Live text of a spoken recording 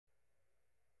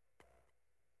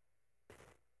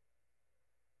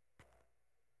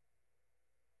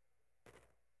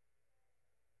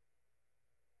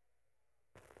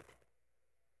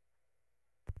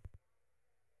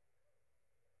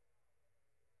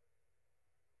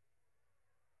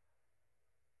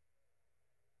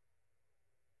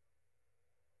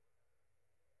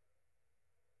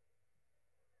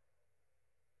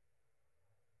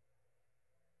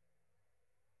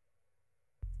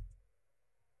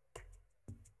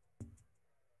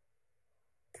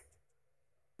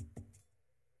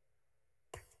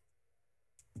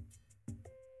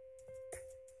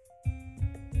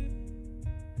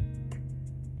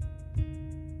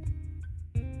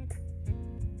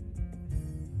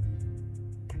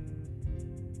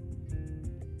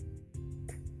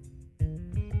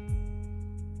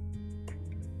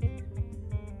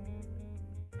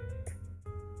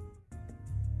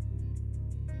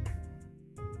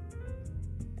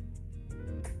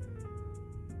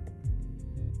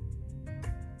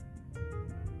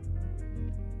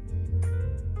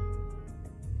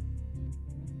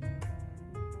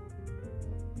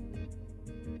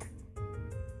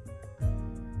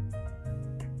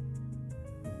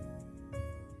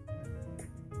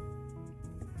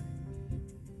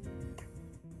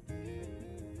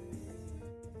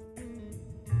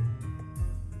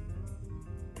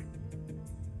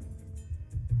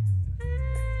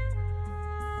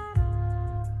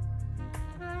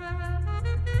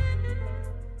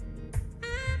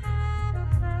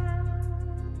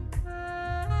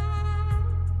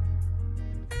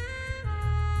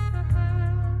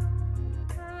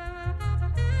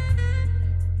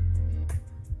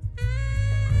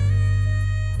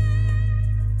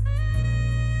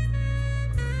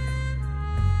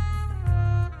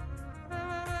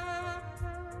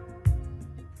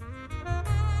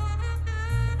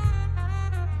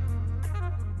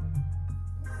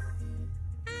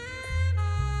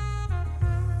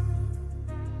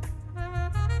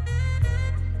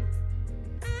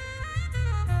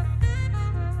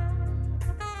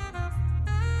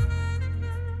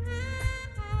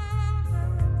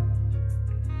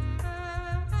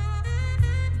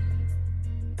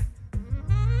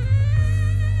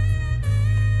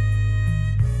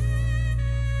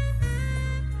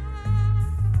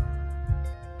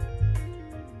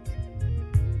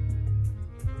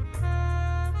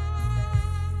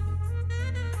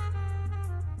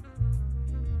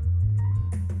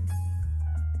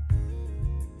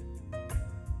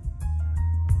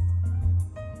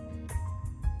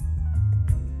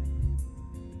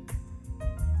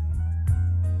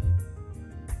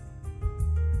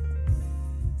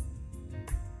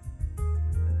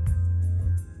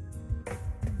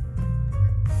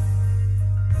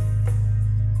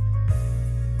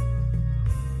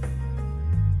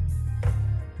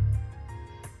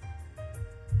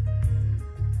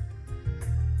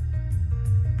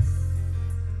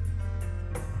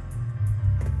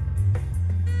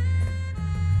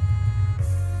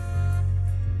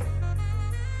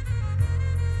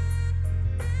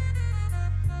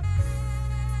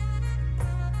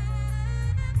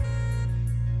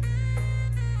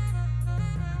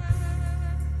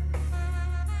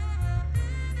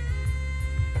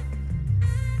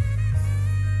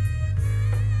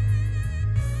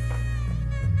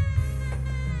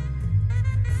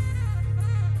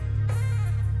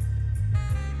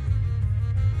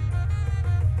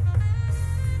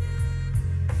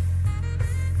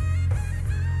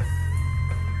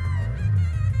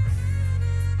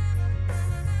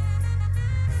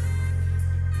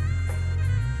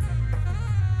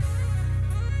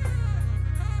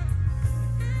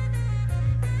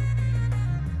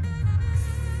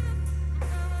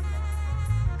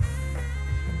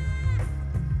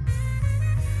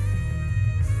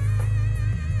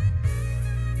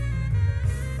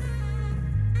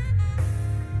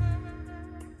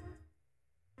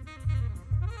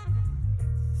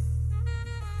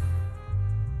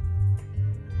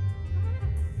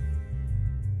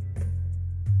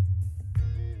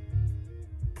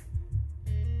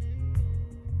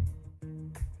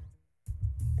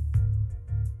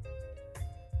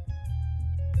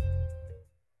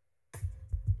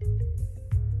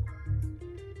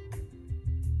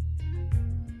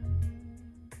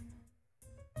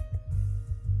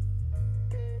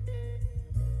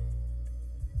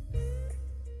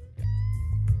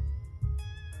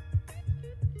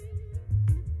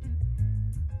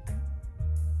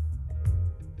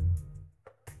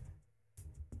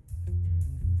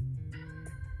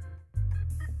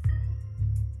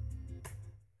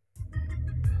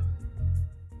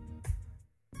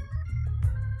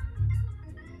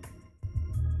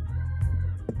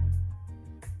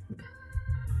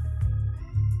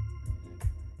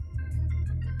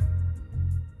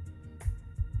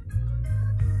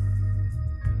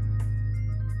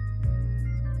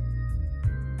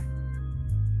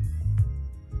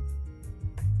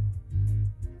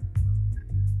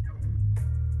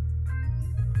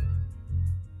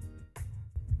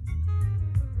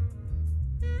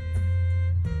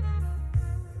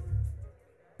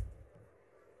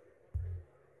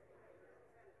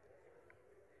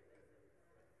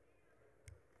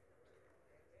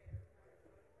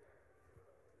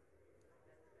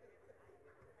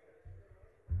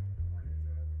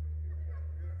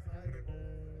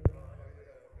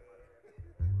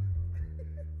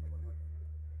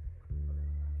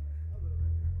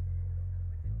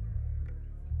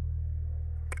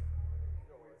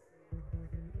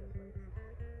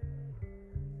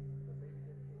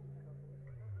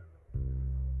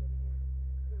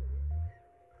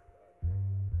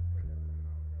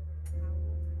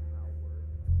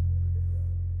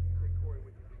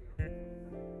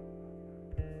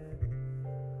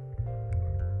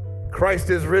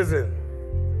Christ is risen.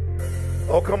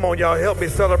 Oh, come on, y'all. Help me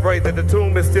celebrate that the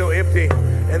tomb is still empty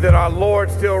and that our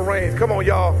Lord still reigns. Come on,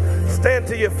 y'all. Stand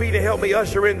to your feet and help me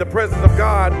usher in the presence of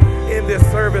God in this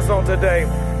service on today.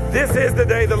 This is the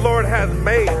day the Lord has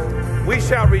made. We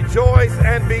shall rejoice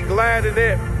and be glad in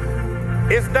it.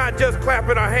 It's not just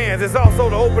clapping our hands. It's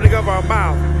also the opening of our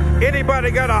mouth.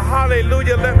 Anybody got a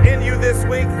hallelujah left in you this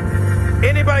week?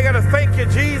 Anybody got a thank you,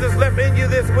 Jesus, left in you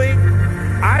this week?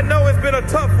 I know it's been a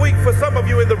tough week for some of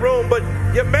you in the room, but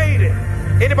you made it.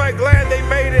 Anybody glad they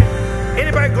made it?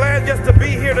 Anybody glad just to be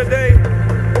here today?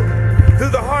 Through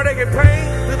the heartache and pain,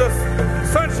 through the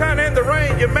sunshine and the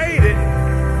rain, you made it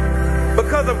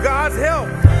because of God's help.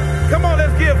 Come on,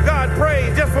 let's give God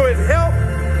praise just for his help,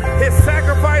 his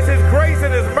sacrifice, his grace,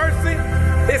 and his mercy,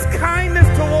 his kindness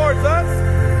towards us.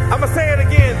 I'm going to say it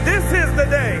again. This is the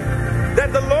day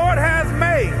that the Lord has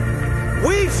made.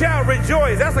 We shall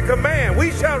rejoice. That's a command. We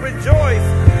shall rejoice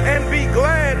and be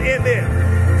glad in it.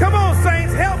 Come on,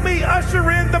 saints, help me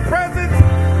usher in the presence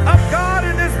of God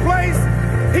in this place.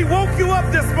 He woke you up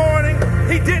this morning.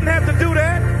 He didn't have to do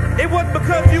that. It wasn't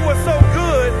because you were so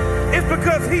good. It's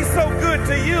because he's so good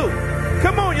to you.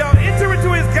 Come on, y'all. Enter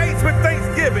into his gates with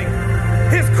thanksgiving,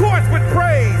 his courts with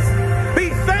praise.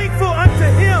 Be thankful unto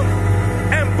him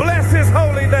and bless his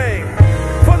holy name.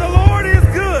 For the Lord is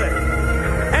good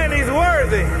and he's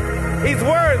worthy. He's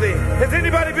worthy. Has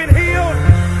anybody been healed?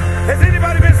 Has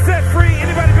anybody been set free?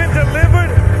 Anybody been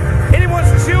delivered? Anyone's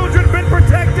children been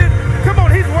protected? Come on,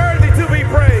 he's worthy to be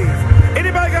praised.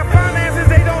 Anybody got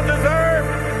finances they don't deserve?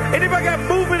 Anybody got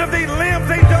movement of these limbs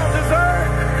they don't deserve?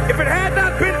 If it had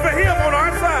not been for him on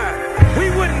our side, we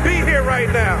wouldn't be here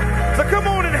right now. So come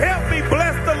on and help me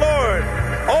bless the Lord.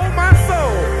 Oh, my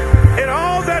soul, and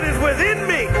all that is within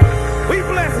me, we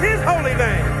bless his holy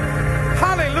name.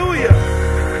 Hallelujah.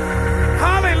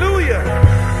 Hallelujah.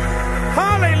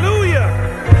 Hallelujah.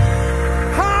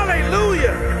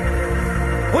 Hallelujah.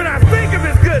 When I think of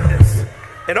his goodness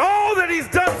and all that he's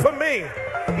done for me,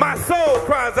 my soul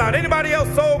cries out. Anybody else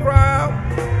soul cry out?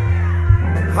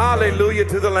 Hallelujah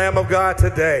to the Lamb of God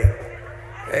today.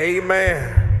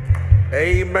 Amen.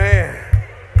 Amen.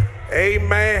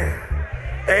 Amen.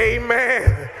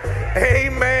 Amen.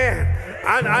 Amen.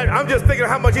 I'm just thinking of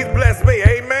how much he's blessed me.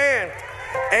 Amen.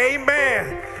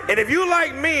 Amen. And if you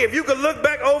like me, if you could look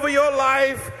back over your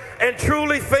life and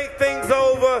truly think things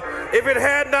over, if it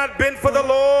had not been for the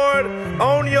Lord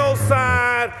on your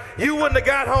side, you wouldn't have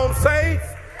got home safe.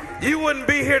 You wouldn't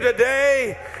be here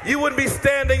today. You wouldn't be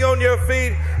standing on your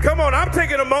feet. Come on, I'm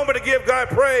taking a moment to give God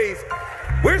praise.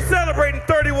 We're celebrating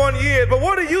 31 years, but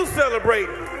what are you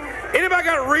celebrating? Anybody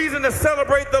got a reason to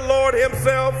celebrate the Lord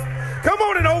himself? Come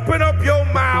on and open up your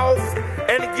mouth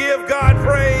and give God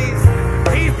praise.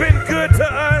 He's been good to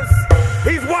us.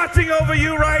 He's watching over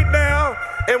you right now.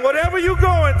 And whatever you're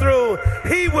going through,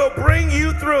 he will bring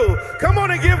you through. Come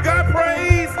on and give God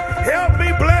praise. Help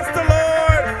me bless the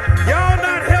Lord. Y'all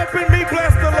not helping me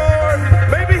bless the Lord.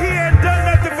 Maybe he hadn't done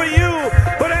nothing for you,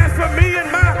 but as for me and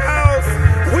my house,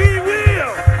 we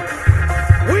will.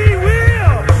 We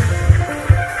will.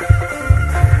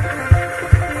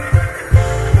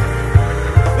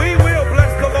 We will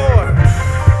bless the Lord.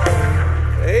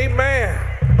 Amen.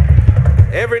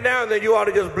 Every now and then you ought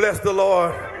to just bless the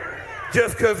Lord.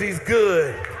 Just because he's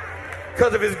good,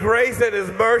 because of his grace and his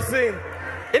mercy.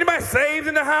 Anybody saved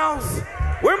in the house?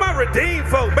 Where my redeemed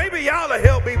folk? Maybe y'all will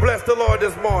help me bless the Lord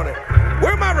this morning.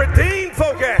 Where my redeemed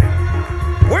folk at?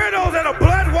 Where are those that are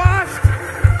blood washed,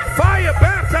 fire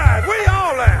baptized? Where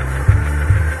y'all at?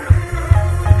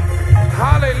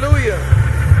 Hallelujah.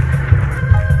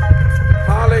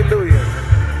 Hallelujah.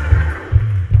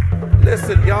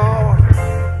 Listen, y'all.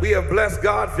 We have blessed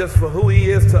God just for who he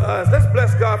is to us. Let's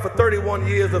bless God for 31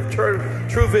 years of church,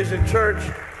 True Vision Church.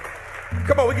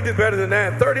 Come on, we can do better than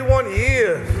that. 31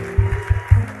 years.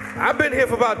 I've been here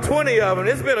for about 20 of them.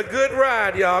 It's been a good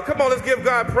ride, y'all. Come on, let's give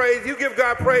God praise. You give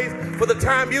God praise for the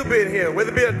time you've been here.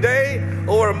 Whether it be a day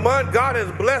or a month, God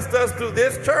has blessed us through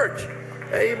this church.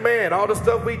 Amen. All the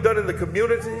stuff we've done in the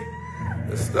community,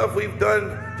 the stuff we've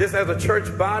done just as a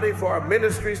church body for our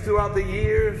ministries throughout the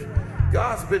years.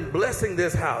 God's been blessing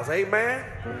this house. Amen.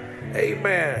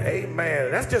 Amen.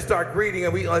 Amen. That's just our greeting,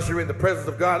 and we usher in the presence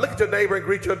of God. Look at your neighbor and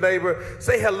greet your neighbor.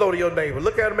 Say hello to your neighbor.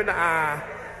 Look at him in the eye.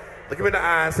 Look him in the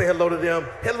eye and say hello to them.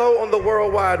 Hello on the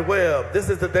World Wide Web. This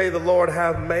is the day the Lord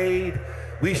hath made.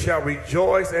 We shall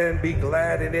rejoice and be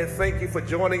glad in it. Thank you for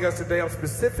joining us today. I'm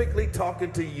specifically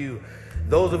talking to you.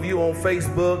 Those of you on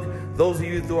Facebook, Those of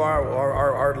you through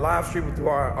our live stream, through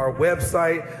our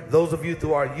website, those of you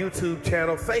through our YouTube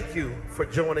channel, thank you for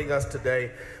joining us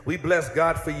today. We bless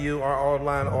God for you, our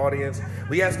online audience.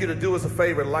 We ask you to do us a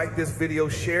favor, like this video,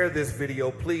 share this video.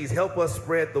 Please help us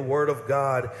spread the word of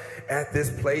God at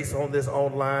this place, on this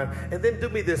online. And then do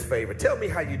me this favor. Tell me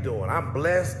how you're doing. I'm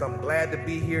blessed. I'm glad to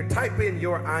be here. Type in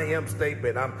your I am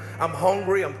statement. I'm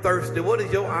hungry. I'm thirsty. What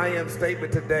is your I am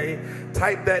statement today?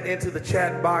 Type that into the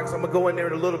chat box. I'm going to go in there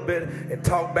in a little bit and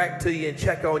talk back to you and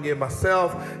check on you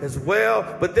myself as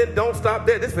well. But then don't stop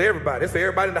there. This is for everybody. This is for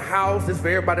everybody in the house. This is for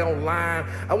everybody online.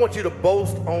 I want you to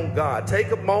boast on God.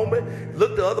 Take a moment,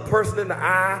 look the other person in the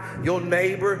eye, your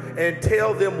neighbor, and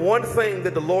tell them one thing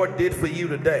that the Lord did for you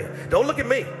today. Don't look at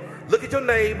me. Look at your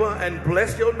neighbor and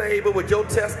bless your neighbor with your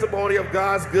testimony of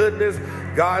God's goodness,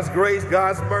 God's grace,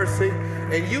 God's mercy.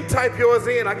 And you type yours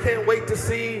in. I can't wait to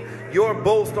see your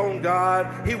boast on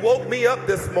God. He woke me up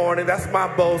this morning. That's my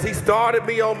boast. He started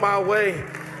me on my way.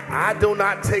 I do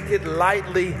not take it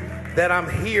lightly that I'm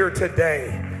here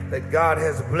today, that God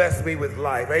has blessed me with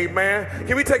life. Amen.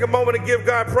 Can we take a moment and give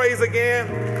God praise again?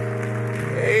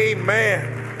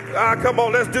 Amen. Come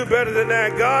on, let's do better than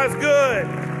that. God's good.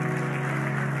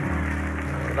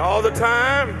 And all the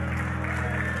time.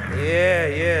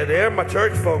 Yeah, they're my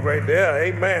church folk right there.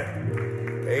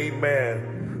 Amen.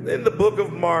 Amen. In the book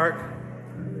of Mark,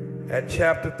 at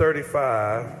chapter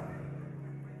 35,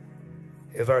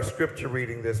 is our scripture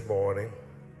reading this morning.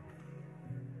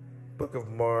 Book of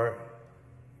Mark.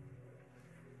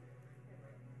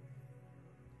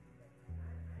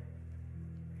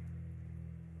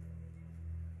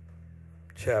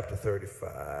 Chapter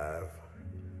 35.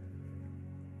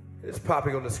 It's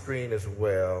popping on the screen as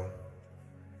well.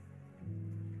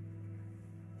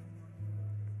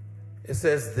 It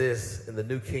says this in the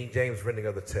New King James rendering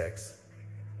of the text.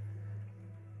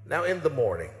 Now in the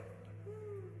morning,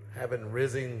 having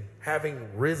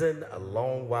risen a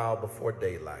long while before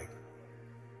daylight,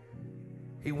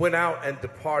 he went out and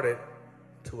departed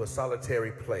to a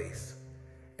solitary place,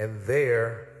 and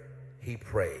there he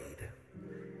prayed.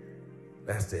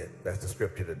 That's it. That's the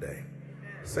scripture today.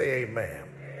 Say amen. Amen.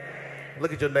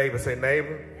 Look at your neighbor. Say,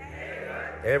 neighbor.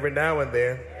 Every now and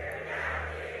then,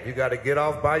 you got to get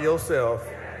off by yourself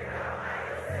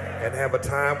and have a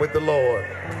time with the Lord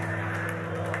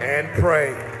and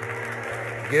pray.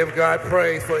 Give God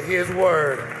praise for his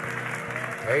word.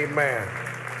 Amen.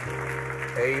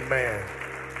 Amen.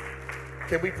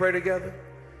 Can we pray together?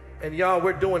 And y'all,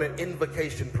 we're doing an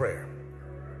invocation prayer.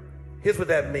 Here's what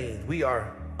that means. We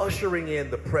are ushering in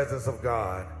the presence of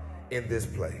God in this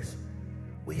place.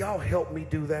 Will y'all help me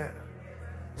do that?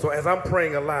 So as I'm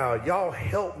praying aloud, y'all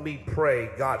help me pray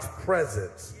God's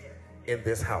presence in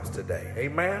this house today.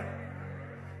 Amen.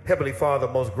 Heavenly Father,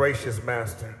 most gracious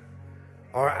Master,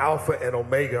 our Alpha and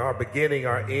Omega, our beginning,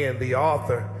 our end, the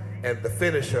author and the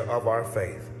finisher of our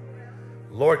faith.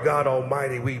 Lord God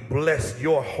Almighty, we bless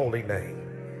your holy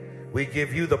name. We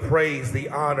give you the praise, the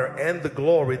honor, and the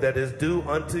glory that is due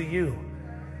unto you.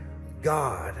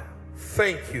 God,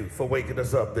 thank you for waking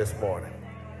us up this morning.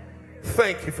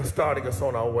 Thank you for starting us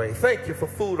on our way. Thank you for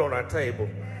food on our table.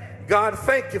 God,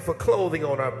 thank you for clothing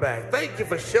on our back. Thank you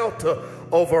for shelter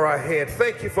over our head.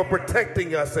 Thank you for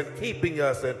protecting us and keeping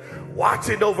us and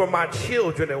watching over my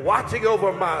children and watching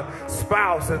over my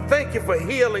spouse. And thank you for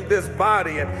healing this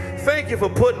body. And thank you for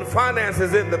putting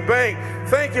finances in the bank.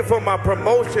 Thank you for my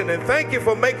promotion. And thank you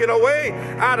for making a way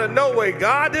out of no way.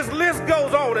 God, this list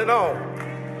goes on and on.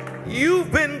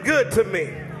 You've been good to me.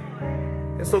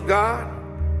 And so, God,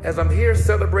 as I'm here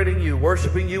celebrating you,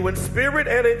 worshiping you in spirit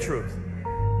and in truth,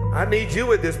 I need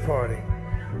you at this party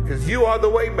because you are the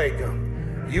way maker.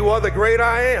 You are the great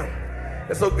I am.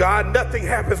 And so, God, nothing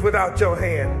happens without your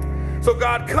hand. So,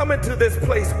 God, come into this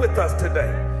place with us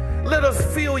today. Let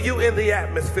us feel you in the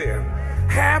atmosphere.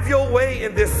 Have your way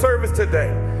in this service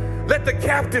today. Let the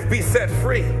captive be set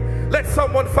free. Let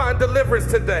someone find deliverance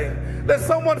today. Let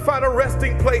someone find a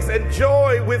resting place and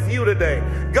joy with you today.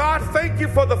 God, thank you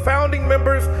for the founding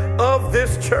members of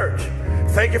this church.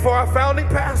 Thank you for our founding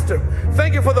pastor.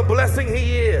 Thank you for the blessing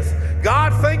he is.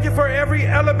 God, thank you for every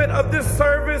element of this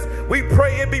service. We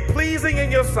pray it be pleasing in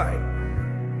your sight.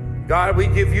 God, we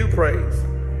give you praise.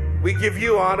 We give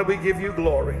you honor. We give you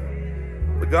glory.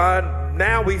 But God,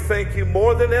 now we thank you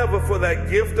more than ever for that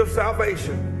gift of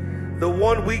salvation. The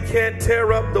one we can't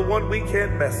tear up, the one we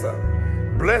can't mess up.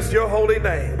 Bless your holy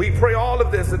name. We pray all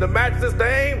of this in the matchless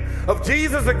name of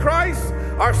Jesus the Christ,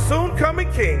 our soon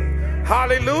coming King.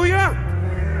 Hallelujah.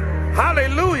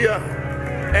 Hallelujah.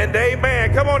 And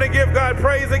amen. Come on and give God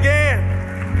praise again.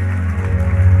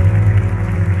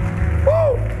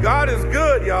 Woo! God is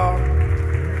good, y'all.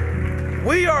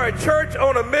 We are a church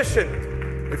on a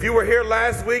mission. If you were here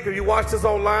last week or you watched us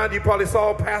online, you probably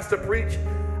saw Pastor preach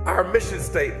our mission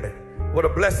statement. What a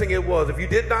blessing it was. If you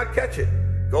did not catch it,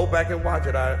 go back and watch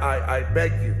it. I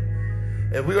beg you.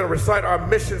 And we're going to recite our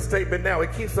mission statement now.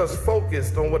 It keeps us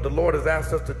focused on what the Lord has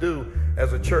asked us to do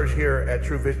as a church here at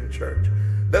True Vision Church.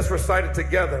 Let's recite it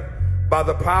together. By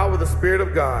the power of the Spirit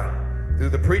of God, through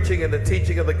the preaching and the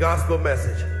teaching of the gospel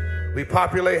message, we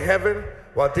populate heaven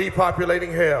while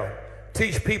depopulating hell.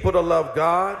 Teach people to love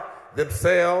God,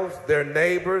 themselves, their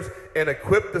neighbors, and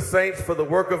equip the saints for the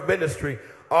work of ministry,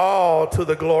 all to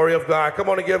the glory of God. Come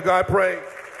on and give God praise.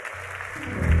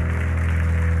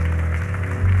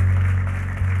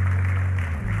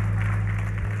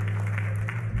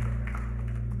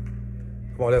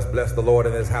 Come on, let's bless the Lord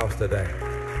in this house today.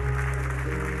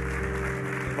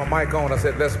 My mic on, I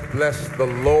said, let's bless the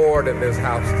Lord in this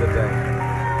house today.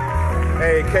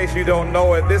 Hey, in case you don't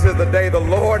know it, this is the day the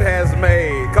Lord has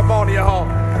made. Come on, y'all.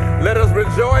 Let us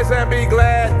rejoice and be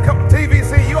glad. Come,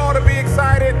 TVC, you ought to be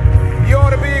excited. You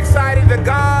ought to be excited. The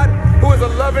God who is a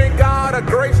loving God, a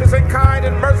gracious and kind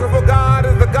and merciful God,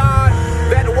 is the God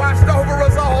that watched over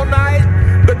us all night.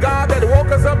 The God that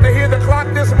woke us up to hear the clock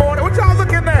this morning. What y'all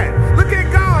looking at? Look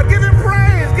at God. Give him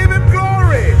praise. Give him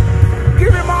glory.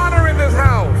 Give him honor in this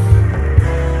house.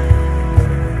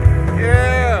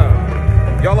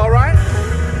 Yeah. Y'all all right?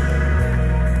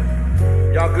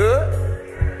 Y'all good?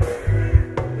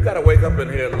 You got to wake up in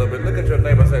here a little bit. Look at your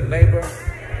neighbor and say, neighbor,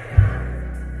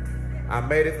 I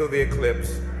made it through the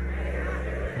eclipse.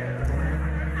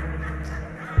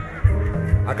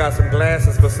 I got some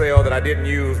glasses for sale that I didn't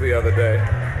use the other day.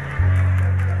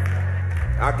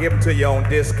 I'll give them to you on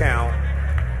discount.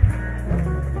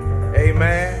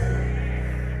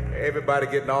 Amen. Everybody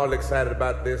getting all excited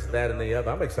about this, that, and the other.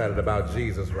 I'm excited about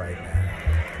Jesus right now.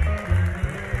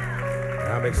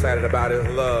 I'm excited about his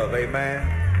love. Amen.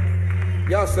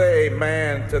 Y'all say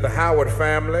amen to the Howard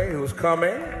family who's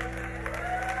coming.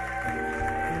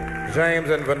 James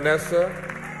and Vanessa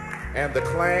and the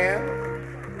clan.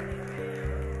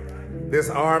 This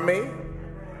army.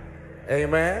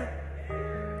 Amen.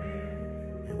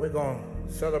 And we're going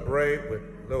to celebrate with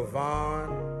Lil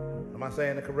Vaughn. Am I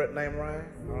saying the correct name right?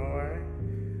 All right.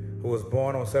 Who was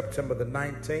born on September the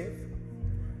 19th,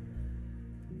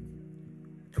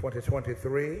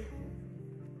 2023.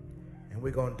 And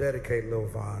we're going to dedicate Lil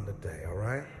Vaughn today, all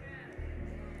right?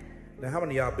 Now, how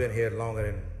many of y'all been here longer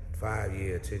than 5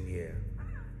 years, 10 years?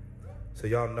 So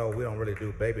y'all know we don't really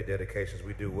do baby dedications.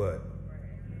 We do what?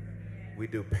 We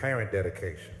do parent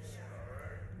dedications.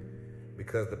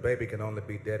 Because the baby can only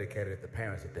be dedicated if the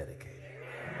parents are dedicated.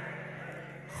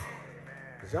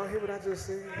 Did y'all hear what I just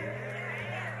said?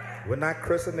 We're not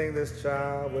christening this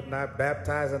child. We're not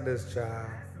baptizing this child.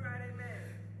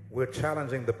 We're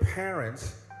challenging the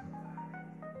parents.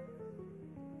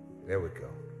 There we go.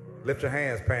 Lift your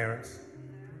hands, parents.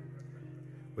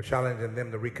 We're challenging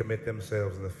them to recommit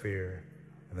themselves in the fear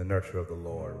and the nurture of the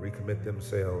Lord. Recommit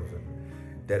themselves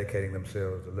and dedicating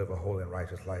themselves to live a holy and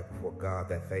righteous life before God,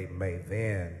 that they may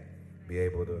then be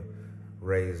able to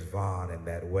raise Vaughn in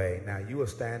that way. Now, you are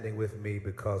standing with me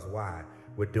because why?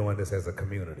 We're doing this as a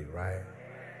community, right?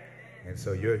 And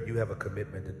so you have a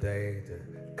commitment today to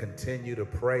continue to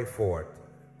pray for it.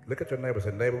 Look at your neighbor and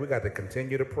say, neighbor, we got to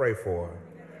continue to pray for it.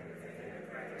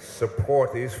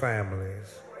 Support these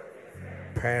families,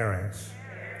 parents,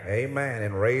 amen,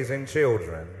 in raising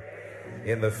children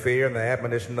in the fear and the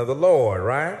admonition of the Lord,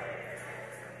 right?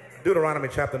 Deuteronomy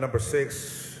chapter number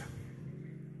 6.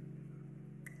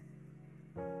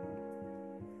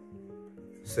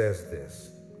 Says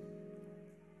this,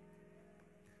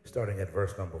 starting at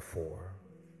verse number 4.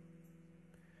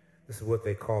 This is what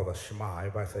they call the Shema.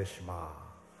 Everybody say Shema.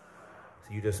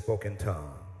 So you just spoke in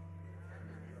tongue.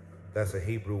 That's a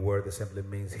Hebrew word that simply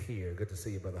means hear. Good to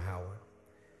see you, Brother Howard.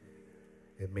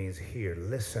 It means hear.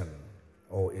 Listen,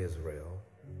 O Israel.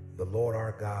 The Lord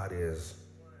our God is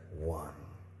one.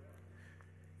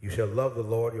 You shall love the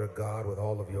Lord your God with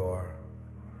all of your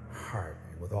heart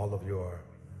and with all of your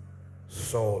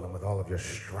soul and with all of your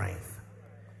strength.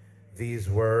 These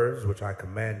words which I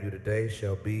command you today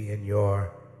shall be in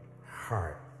your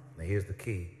heart. Now here's the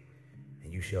key.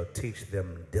 And you shall teach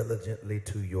them diligently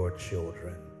to your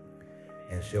children,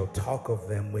 and shall talk of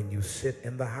them when you sit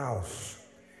in the house,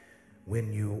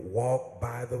 when you walk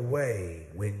by the way,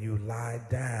 when you lie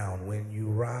down, when you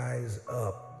rise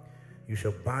up. You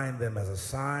shall bind them as a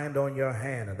sign on your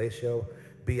hand, and they shall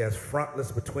be as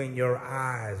frontlets between your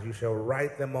eyes. You shall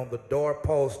write them on the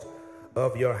doorpost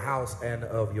of your house and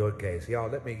of your gates. Y'all,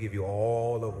 let me give you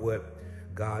all of what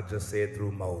God just said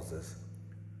through Moses.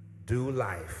 Do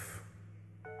life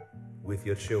with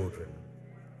your children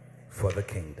for the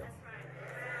kingdom.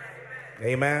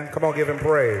 Amen. Come on, give him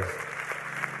praise.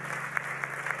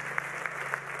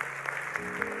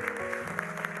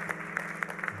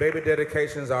 Baby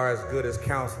dedications are as good as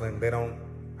counseling. They don't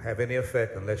have any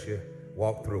effect unless you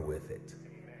walk through with it.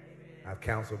 I've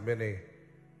counseled many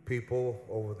people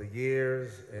over the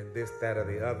years and this, that, or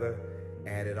the other,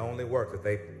 and it only worked if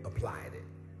they applied it.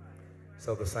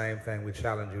 So the same thing, we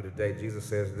challenge you today. Jesus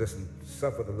says, listen,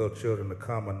 suffer the little children to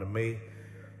come unto me,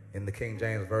 in the King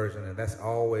James Version, and that's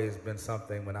always been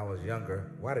something when I was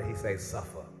younger. Why did he say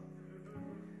suffer?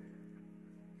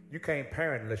 You can't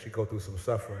parent unless you go through some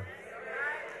suffering.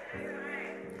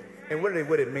 And really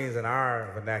what it means in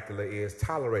our vernacular is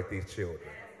tolerate these children.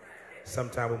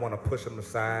 Sometimes we want to push them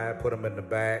aside, put them in the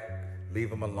back, leave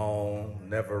them alone,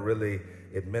 never really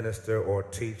administer or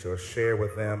teach or share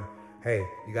with them. Hey,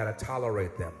 you got to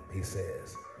tolerate them, he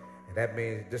says. And that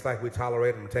means just like we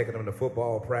tolerate them, taking them to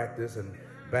football practice and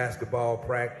basketball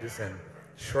practice and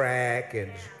track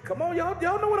and come on, y'all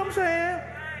know what I'm saying?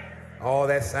 All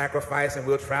that sacrifice, and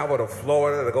we'll travel to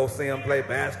Florida to go see them play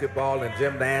basketball and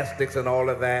gymnastics and all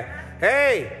of that.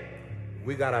 Hey,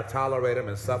 we got to tolerate them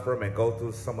and suffer them and go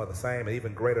through some of the same and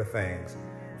even greater things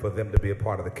for them to be a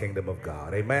part of the kingdom of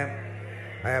God. Amen.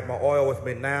 I have my oil with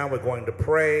me now. We're going to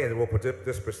pray, and we'll put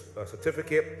this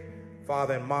certificate.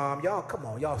 Father and Mom, y'all, come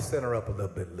on, y'all center up a little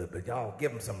bit. Y'all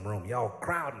give them some room. Y'all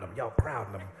crowding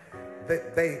them.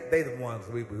 They the ones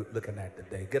we were looking at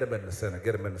today. Get them in the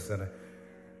center.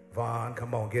 Vaughn,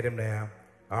 come on, get him down.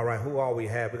 All right, who all we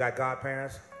have? We got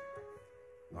godparents?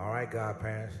 All right,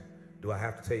 godparents. Do I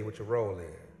have to tell you what your role is?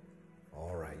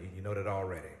 All right, you know that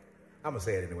already. I'm going to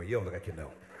say it anyway. You don't look like you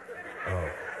know. Oh.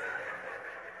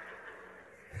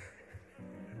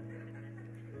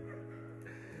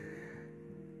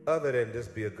 Other than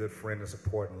just be a good friend and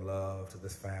support and love to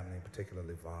this family,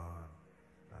 particularly Vaughn,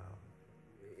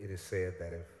 it is said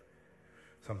that if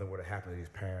something were to happen to these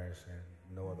parents and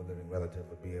no other living relative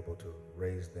would be able to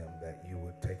raise them, that you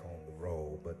would take on the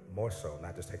role, but more so,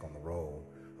 not just take on the role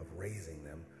of raising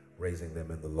them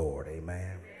in the Lord.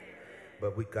 Amen.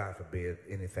 But we, God forbid,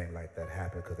 anything like that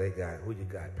happen, because they got, who you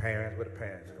got? Parents? Where the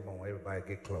parents? Come on, everybody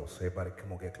get close. Everybody,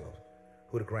 come on, get close.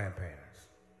 Who the grandparents?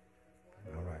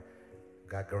 All right.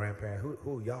 Got grandparents.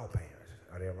 Who y'all parents?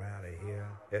 Are they around? They here?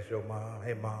 That's your mom?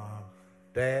 Hey, Mom.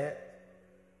 Dad?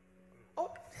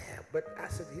 Oh, yeah, but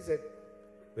he said,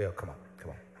 well, come on.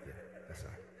 Yeah, that's all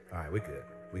right. All right,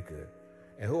 we good.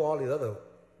 And who are all these other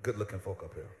good-looking folk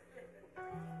up here?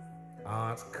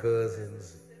 Aunts,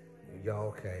 cousins, y'all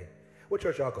okay? What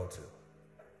church y'all go to?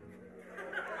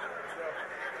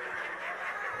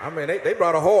 I mean, they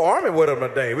brought a whole army with them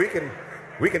today. We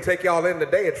can take y'all in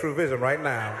today at True Vision right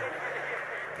now.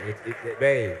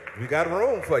 Babe, we got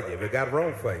room for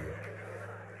you.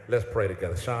 Let's pray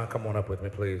together. Sean, come on up with me,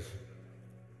 please.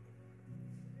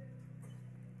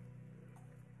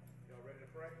 Y'all ready to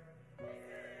pray?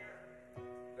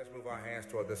 Let's move our hands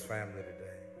toward this family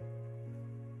today.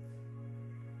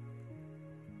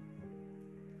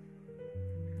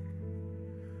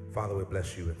 Father, we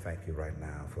bless you and thank you right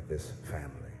now for this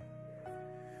family.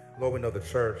 Lord, we know the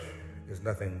church is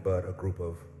nothing but a group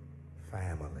of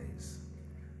families.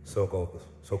 So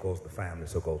goes the family,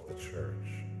 so goes the church.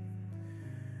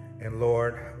 And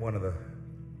Lord, one of the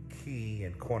key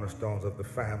and cornerstones of the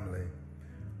family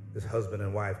is husband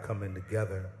and wife coming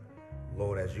together.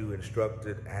 Lord, as you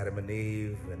instructed Adam and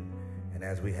Eve, and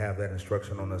as we have that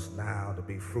instruction on us now to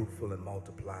be fruitful and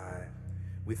multiply,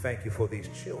 we thank you for these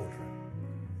children.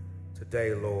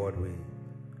 Today, Lord, we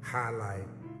highlight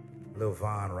little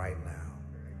Vaughn right now.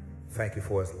 Thank you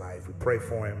for his life. We pray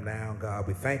for him now, God.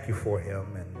 We thank you for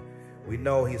him. And we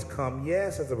know he's come,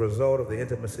 yes, as a result of the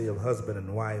intimacy of husband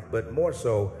and wife, but more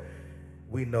so,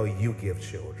 we know you give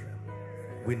children.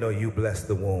 We know you bless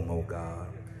the womb, oh God.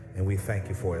 And we thank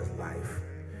you for his life.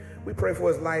 We pray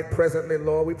for his life presently,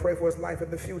 Lord. We pray for his life in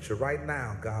the future right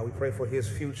now, God. We pray for his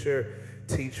future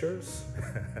teachers,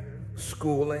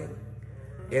 schooling,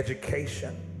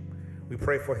 education. We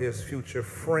pray for his future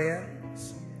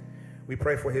friends. We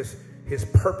pray for his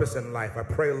purpose in life. I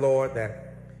pray, Lord,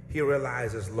 that he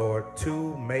realizes, Lord,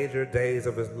 2 major days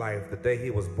of his life, the day he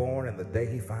was born and the day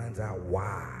he finds out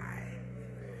why.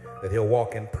 That he'll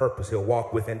walk in purpose. He'll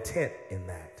walk with intent in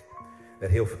that.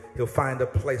 That he'll find a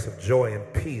place of joy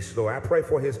and peace, Lord. I pray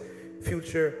for his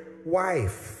future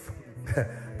wife.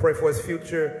 Pray for his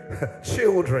future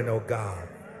children, oh God.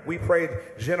 We pray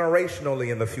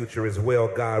generationally in the future as well,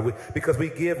 God, because we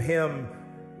give him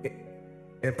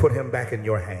and put him back in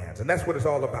your hands. And that's what it's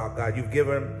all about, God. You've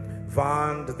given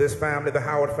Vaughn to this family, the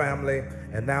Howard family,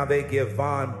 and now they give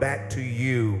Vaughn back to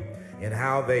you in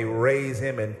how they raise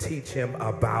him and teach him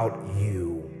about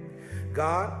you.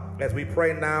 God, as we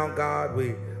pray now, God,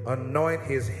 we anoint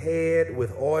his head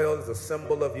with oil as a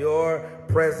symbol of your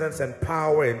presence and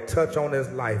power, and touch on his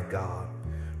life, God.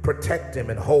 Protect him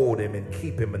and hold him and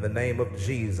keep him in the name of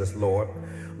Jesus, Lord.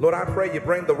 Lord, I pray you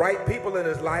bring the right people in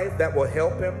his life that will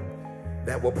help him,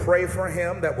 that will pray for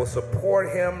him, that will support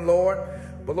him, Lord.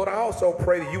 But Lord, I also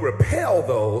pray that you repel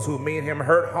those who mean him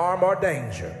hurt, harm, or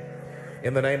danger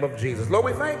in the name of Jesus. Lord,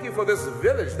 we thank you for this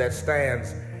village that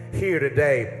stands here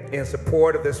today in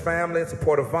support of this family, in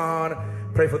support of Vaughn.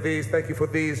 Pray for these. Thank you for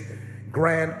these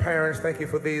grandparents. Thank you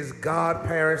for these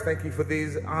godparents. Thank you for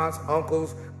these aunts,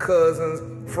 uncles,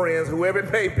 cousins, friends, whoever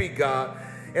it may be, God.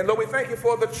 And Lord, we thank you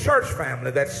for the church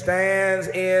family that stands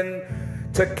in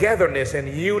togetherness and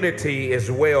unity as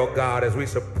well, God, as we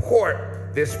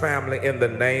support this family in the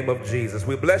name of Jesus.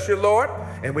 We bless you, Lord,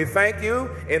 and we thank you.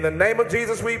 In the name of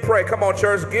Jesus we pray. Come on,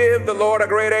 church, give the Lord a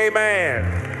great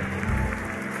amen.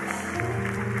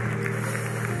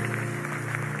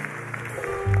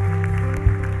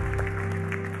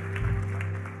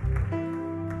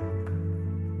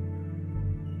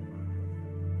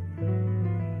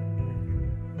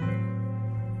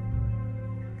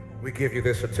 We give you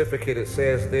this certificate. It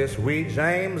says this: we,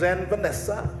 James and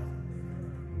Vanessa,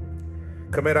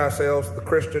 commit ourselves to the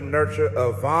Christian nurture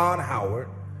of Von Howard,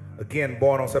 again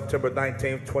born on September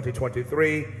 19th,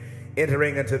 2023,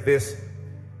 entering into this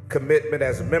commitment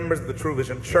as members of the True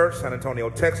Vision Church, San Antonio,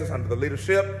 Texas, under the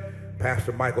leadership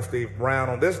Pastor Michael Steve Brown,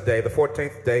 on this day, the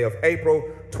 14th day of April,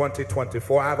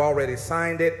 2024. I've already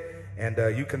signed it, and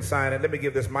you can sign it. Let me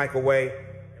give this mic away.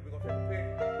 And we're going to take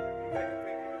a picture.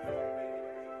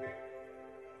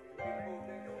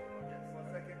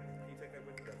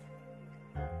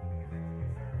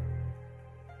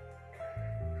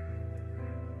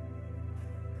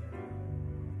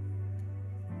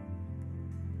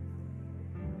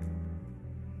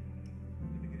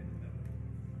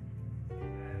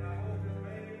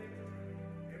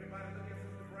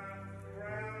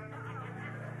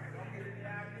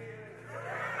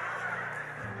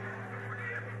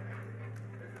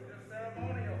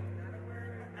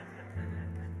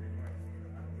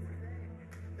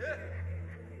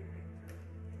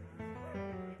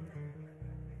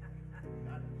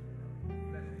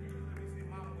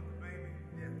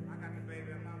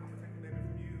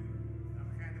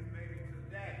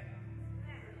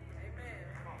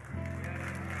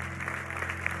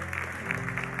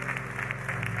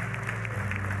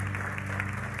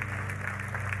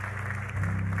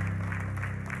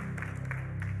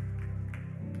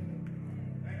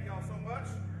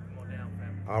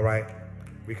 All right,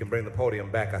 we can bring the podium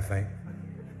back, I think.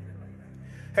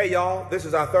 Hey, y'all, this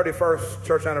is our 31st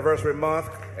church anniversary month.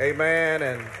 Amen.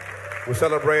 And we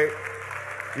celebrate.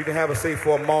 You can have a seat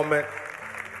for a moment.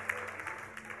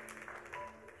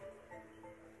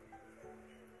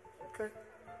 Okay.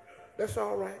 That's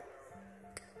all right.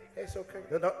 It's okay.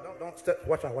 Don't step.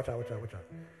 Watch out.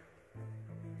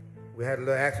 We had a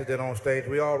little accident on stage.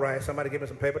 We all right. Somebody give me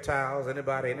some paper towels.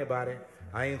 Anybody.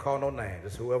 I ain't call no name.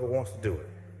 Just whoever wants to do it.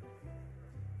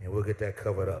 And we'll get that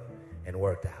covered up and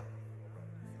worked out.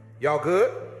 Y'all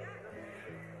good?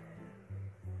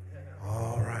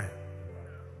 All right.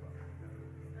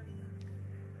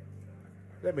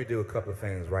 Let me do a couple of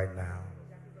things right now.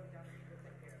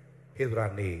 Here's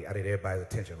what I need. I need everybody's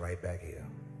attention right back here.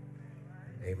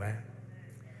 Amen.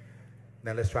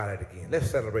 Now let's try that again.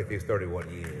 Let's celebrate these 31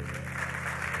 years.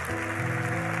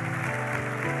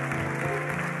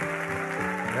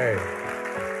 Hey.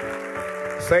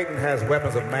 Satan has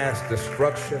weapons of mass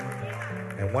destruction,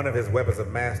 and one of his weapons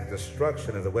of mass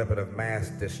destruction is a weapon of mass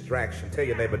distraction. Tell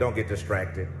your neighbor, don't get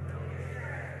distracted.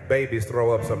 Babies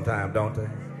throw up sometime, don't they?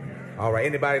 All right,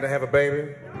 anybody that have a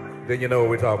baby? Then you know what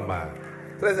we're talking about.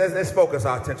 So let's focus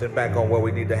our attention back on where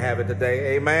we need to have it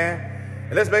today. Amen.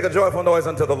 And let's make a joyful noise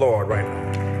unto the Lord right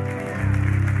now.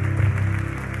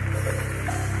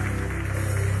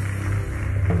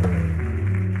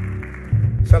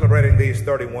 Celebrating these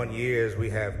 31 years, we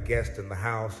have guests in the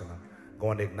house, and I'm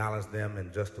going to acknowledge them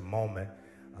in just a moment.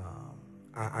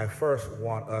 I first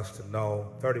want us to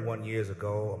know 31 years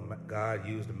ago, God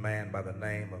used a man by the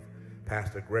name of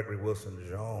Pastor Gregory Wilson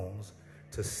Jones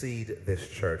to seed this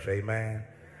church, amen,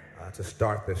 to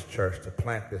start this church, to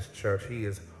plant this church. He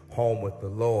is home with the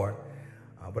Lord.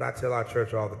 But I tell our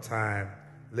church all the time,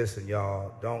 listen,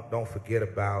 y'all, don't forget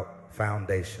about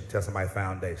foundation. Tell somebody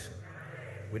foundation.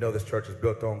 We know this church is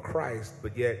built on Christ,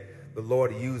 but yet the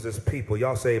Lord uses people.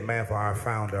 Y'all say amen for our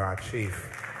founder, our chief,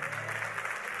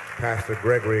 Pastor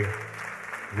Gregory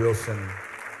Wilson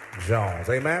Jones.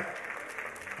 Amen?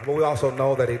 But we also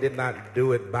know that he did not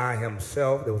do it by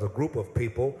himself. There was a group of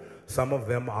people. Some of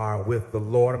them are with the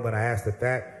Lord. I'm going to ask that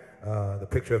the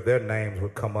picture of their names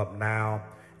would come up now.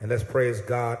 And let's praise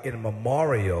God in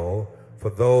memorial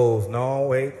for those. No,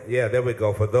 wait. Yeah, there we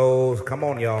go. For those. Come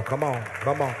on, y'all. Come on.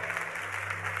 Come on.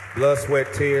 Blood,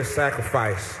 sweat, tears,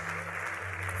 sacrifice.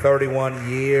 31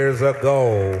 years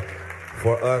ago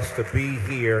for us to be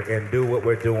here and do what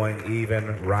we're doing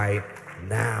even right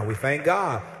now. We thank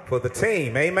God for the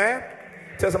team. Amen.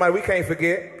 Tell somebody we can't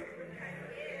forget.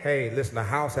 Hey, listen, the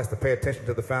house has to pay attention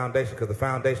to the foundation because the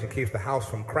foundation keeps the house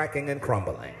from cracking and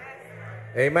crumbling.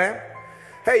 Amen.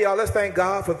 Hey, y'all, let's thank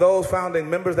God for those founding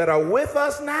members that are with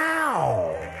us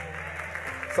now.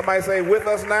 Somebody say, with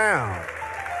us now.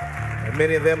 And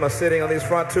many of them are sitting on these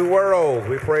front two rows.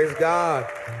 We praise God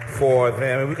for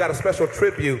them. And we got a special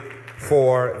tribute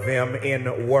for them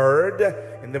in word.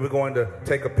 And then we're going to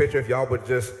take a picture. If y'all would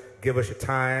just give us your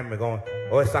time. We're going,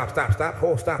 oh, stop.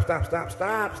 Oh, stop.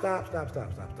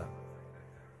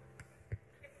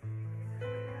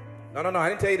 No, I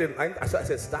didn't tell you to, I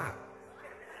said stop.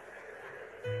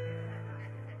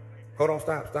 Hold on,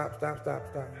 stop.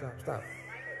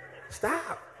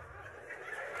 Stop.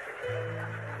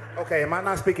 Okay, am I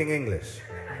not speaking English?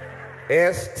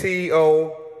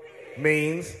 STO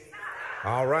means,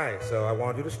 all right, so I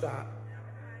want you to stop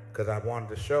because I wanted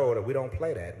to show that we don't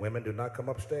play that. Women do not come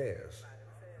upstairs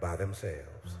by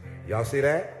themselves. Y'all see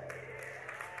that?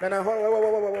 Now, hold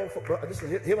on,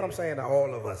 listen, hear what I'm saying to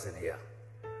all of us in here.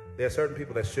 There are certain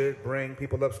people that should bring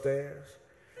people upstairs.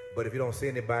 But if you don't see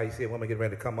anybody, you see a woman getting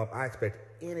ready to come up, I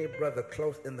expect any brother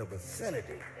close in the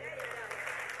vicinity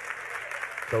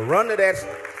to run to that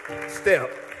step.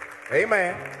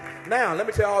 Amen. Now, let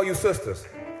me tell all you sisters,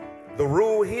 the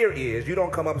rule here is you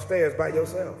don't come upstairs by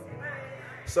yourself.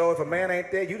 So if a man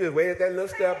ain't there, you just wait at that little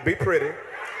step, be pretty.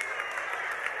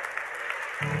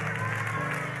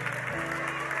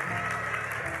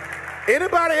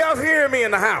 Anybody else hearing me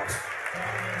in the house?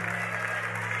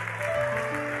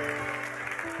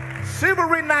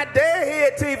 Chivalry not dead here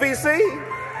at TVC.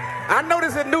 I know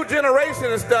this is a new generation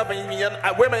and stuff, and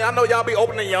women, I know y'all be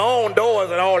opening your own doors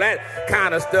and all that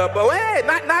kind of stuff, but hey,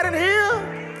 not in here.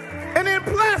 And then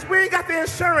plus, we ain't got the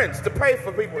insurance to pay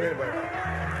for people anyway.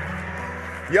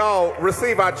 Y'all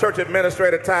receive our church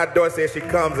administrator, Ty Dorsey, as she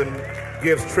comes and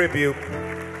gives tribute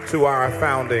to our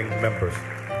founding members.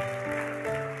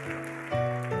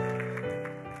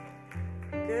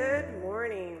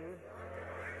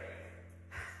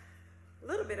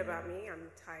 About me,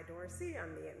 I'm Ty Dorsey,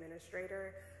 I'm the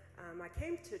administrator. I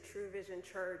came to True Vision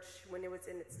Church when it was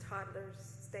in its toddler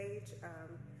stage,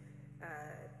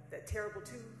 the terrible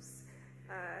twos.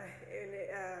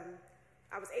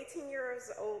 I was 18 years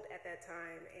old at that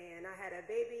time, and I had a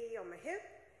baby on my hip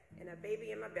and a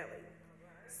baby in my belly.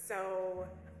 So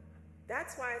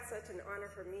that's why it's such an honor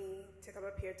for me to come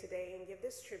up here today and give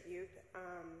this tribute.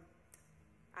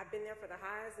 I've been there for the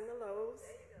highs and the lows,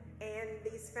 and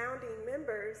these founding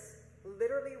members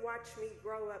literally watched me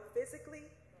grow up physically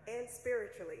and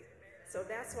spiritually. So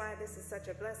that's why this is such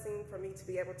a blessing for me to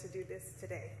be able to do this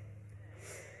today.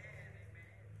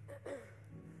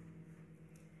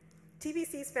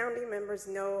 TVC's founding members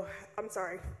know, I'm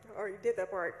sorry, I already did that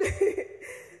part.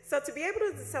 So to be able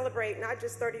to celebrate not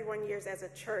just 31 years as a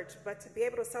church, but to be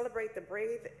able to celebrate the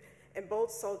brave and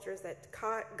bold soldiers that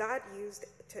God used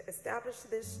to establish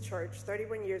this church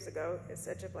 31 years ago is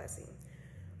such a blessing.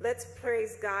 Let's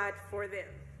praise God for them.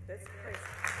 Let's praise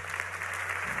God.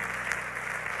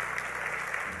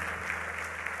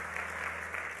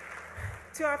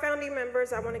 To our founding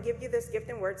members, I want to give you this gift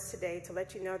and words today to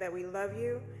let you know that we love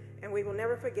you and we will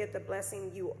never forget the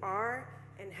blessing you are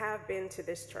and have been to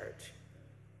this church.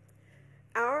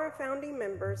 Our founding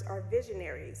members are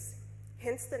visionaries,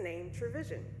 hence the name True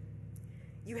Vision.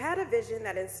 You had a vision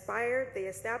that inspired the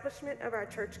establishment of our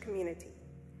church community.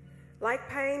 Like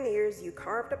pioneers, you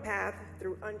carved a path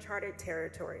through uncharted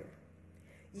territory.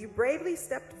 You bravely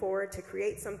stepped forward to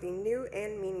create something new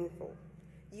and meaningful.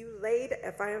 You laid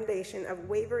a foundation of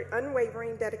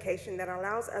unwavering dedication that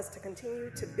allows us to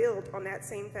continue to build on that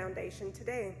same foundation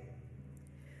today.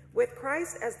 With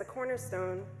Christ as the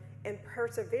cornerstone and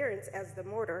perseverance as the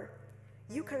mortar,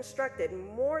 you constructed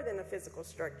more than a physical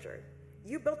structure.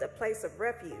 You built a place of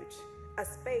refuge, a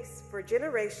space for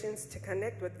generations to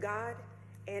connect with God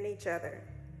and each other.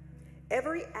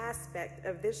 Every aspect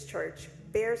of this church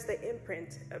bears the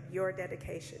imprint of your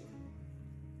dedication.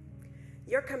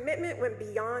 Your commitment went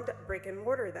beyond brick and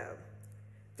mortar, though.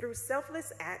 Through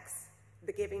selfless acts,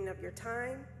 the giving of your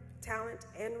time, talent,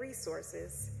 and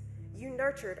resources, you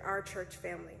nurtured our church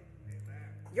family.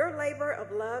 Your labor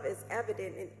of love is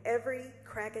evident in every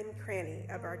crack and cranny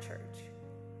of our church.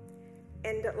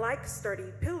 And like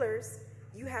sturdy pillars,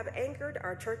 you have anchored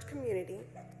our church community.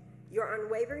 Your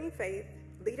unwavering faith,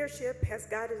 leadership has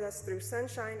guided us through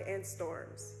sunshine and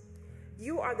storms.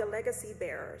 You are the legacy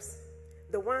bearers,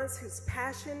 the ones whose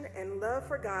passion and love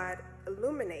for God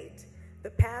illuminate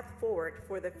the path forward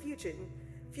for the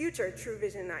future True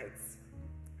Vision Nights.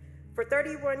 For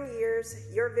 31 years,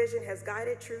 your vision has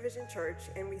guided True Vision Church,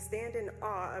 and we stand in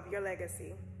awe of your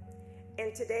legacy.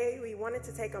 And today, we wanted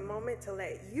to take a moment to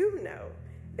let you know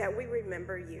that we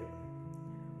remember you,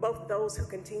 both those who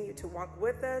continue to walk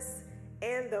with us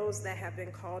and those that have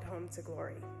been called home to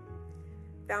glory.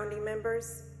 Founding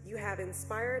members, you have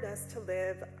inspired us to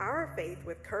live our faith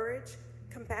with courage,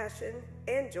 compassion,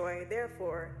 and joy.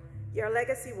 Therefore, your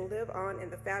legacy will live on in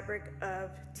the fabric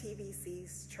of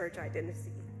TVC's church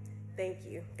identity. Thank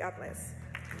you. God bless.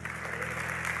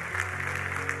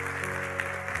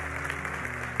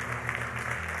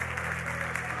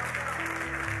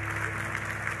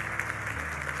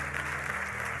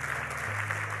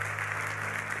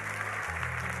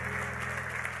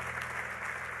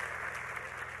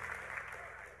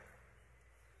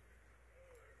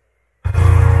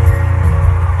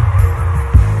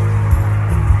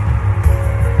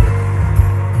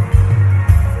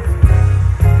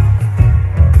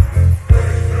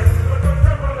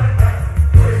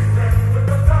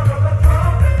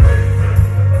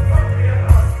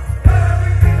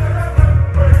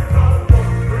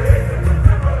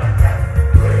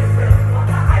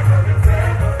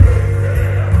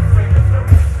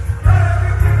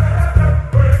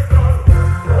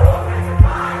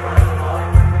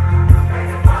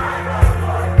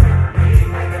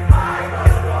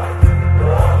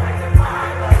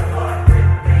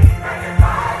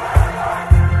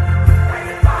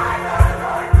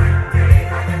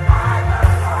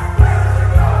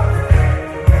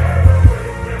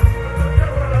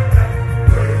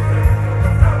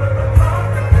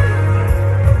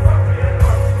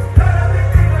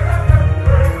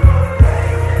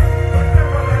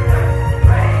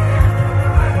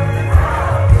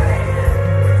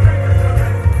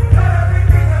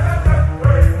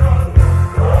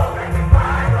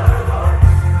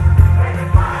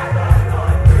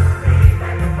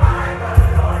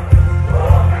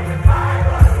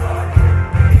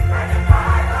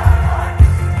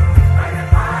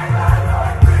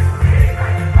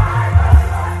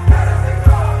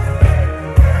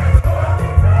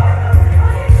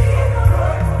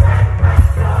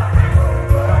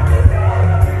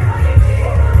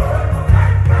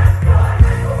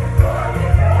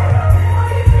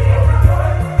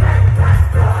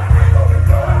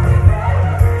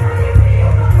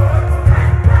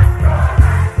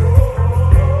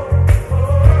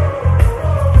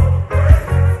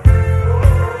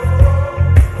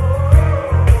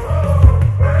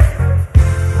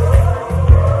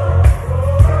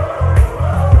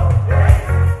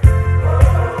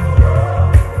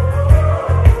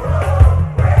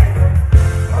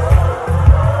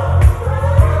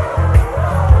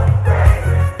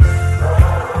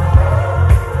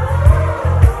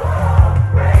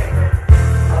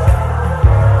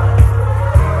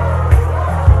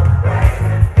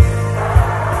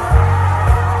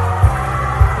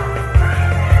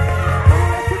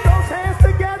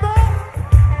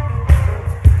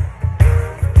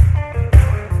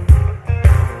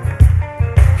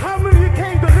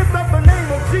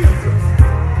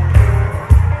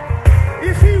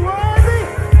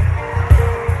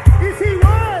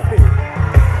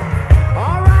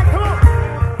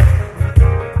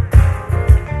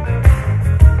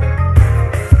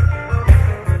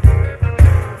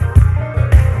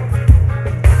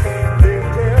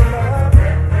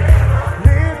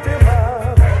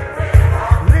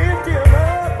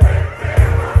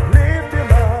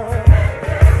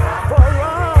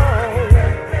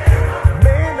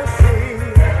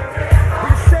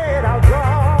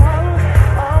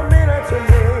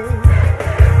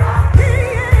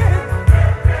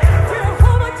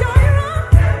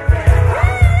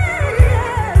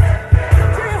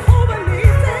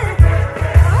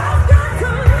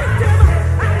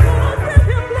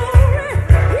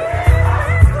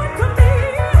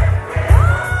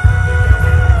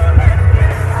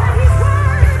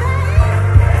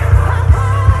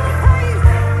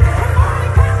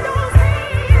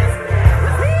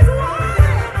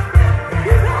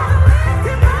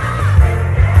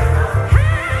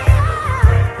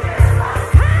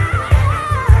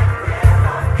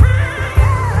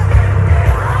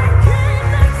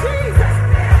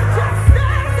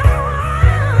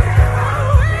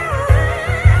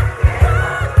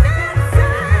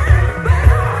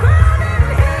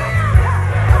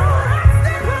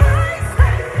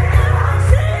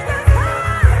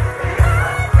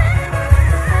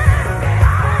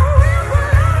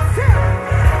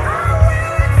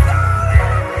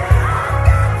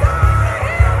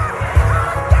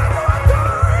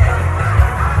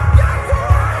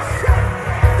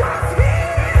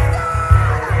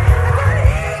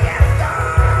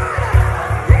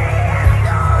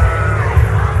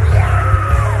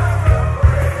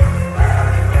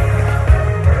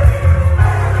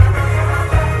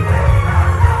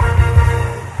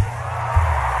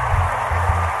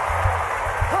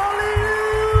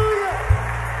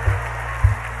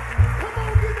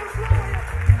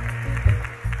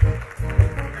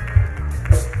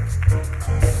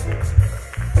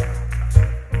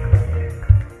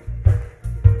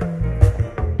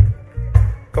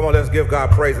 God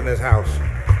praise in this house?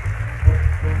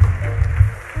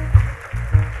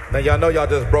 Now, y'all know y'all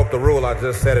just broke the rule I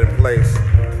just set in place.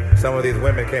 Some of these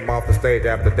women came off the stage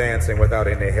after dancing without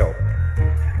any help.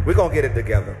 We're going to get it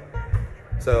together.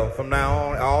 So from now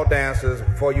on, all dancers,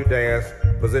 before you dance,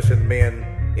 position men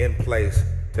in place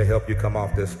to help you come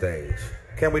off this stage.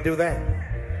 Can we do that?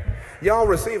 Y'all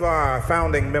receive our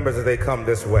founding members as they come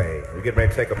this way. We get ready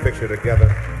to take a picture together.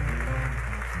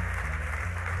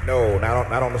 No,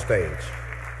 not on the stage.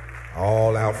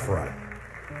 All out front.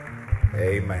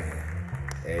 Amen.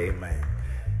 Amen.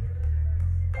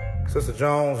 Sister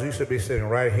Jones, you should be sitting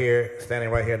right here, standing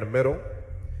right here in the middle.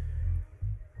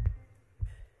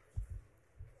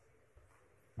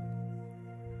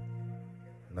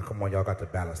 Now, come on, y'all got to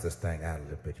balance this thing out a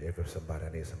little bit. If somebody,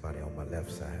 I need somebody on my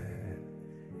left side.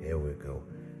 There we go.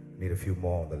 Need a few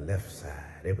more on the left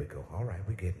side. There we go. All right,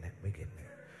 we're getting it. We're getting it.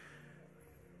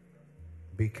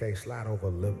 BK, slide over a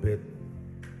little bit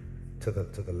to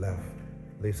the left.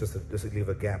 Leave sister, just leave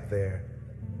a gap there.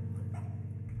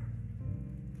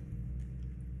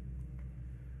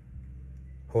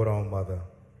 Hold on, Mother.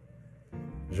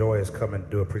 Joy is coming to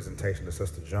do a presentation to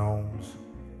Sister Jones.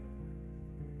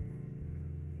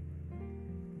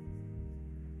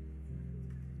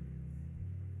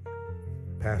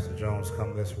 Pastor Jones,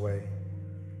 come this way.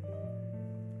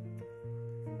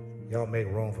 Y'all make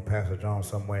room for Pastor Jones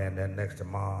somewhere, and then next to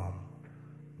Mama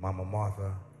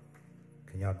Martha.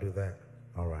 Can y'all do that?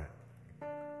 All right.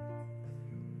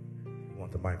 You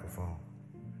want the microphone?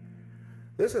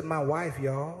 This is my wife,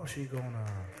 y'all. She gonna...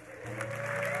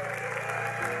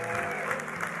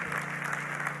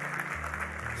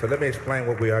 So let me explain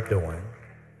what we are doing.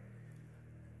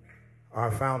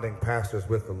 Our founding pastor is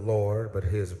with the Lord, but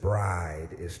his bride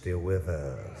is still with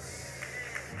us.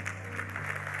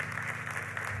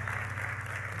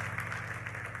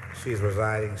 She's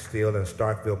residing still in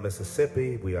Starkville,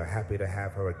 Mississippi. We are happy to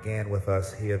have her again with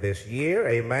us here this year.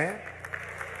 Amen.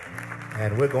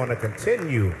 And we're going to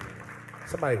continue.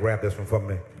 Somebody grab this one for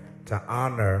me. To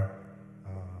honor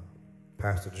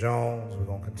Pastor Jones. We're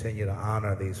going to continue to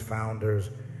honor these founders.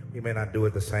 We may not do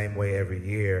it the same way every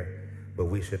year, but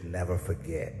we should never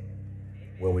forget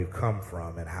where we've come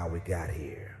from and how we got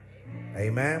here.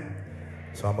 Amen?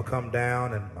 So I'm going to come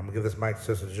down and I'm going to give this mic to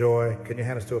Sister Joy. Can you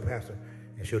hand us to a pastor?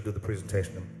 And she'll do the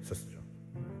presentation to Sister Joy.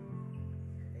 Thank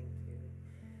you.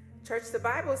 Church, the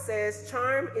Bible says,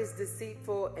 charm is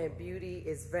deceitful and beauty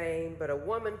is vain, but a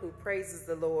woman who praises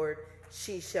the Lord,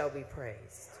 she shall be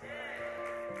praised.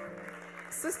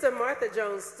 Sister Martha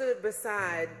Jones stood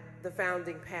beside the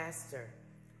founding pastor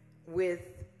with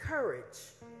courage,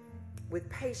 with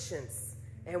patience,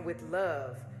 and with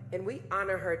love. And we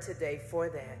honor her today for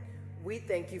that. We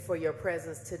thank you for your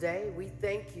presence today. We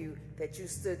thank you that you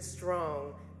stood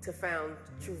strong to found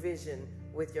True Vision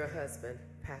with your husband,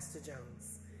 Pastor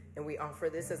Jones. And we offer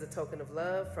this as a token of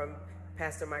love from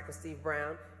Pastor Michael Steve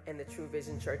Brown and the True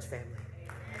Vision Church family.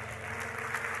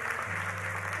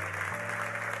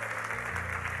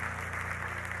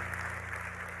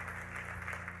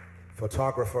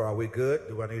 Photographer, are we good?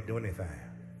 Do I need to do anything?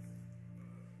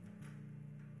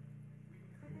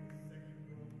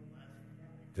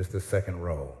 Just the second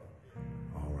row.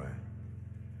 All right.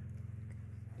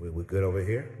 We good over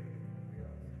here?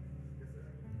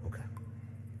 Okay.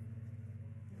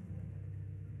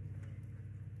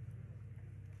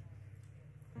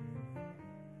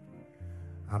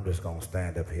 I'm just going to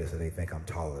stand up here so they think I'm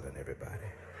taller than everybody.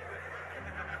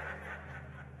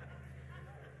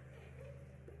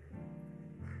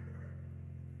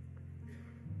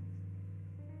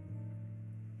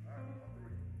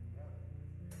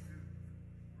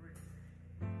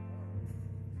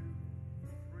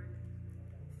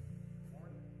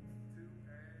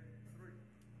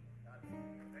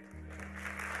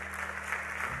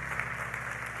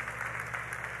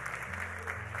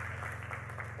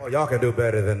 Oh, y'all can do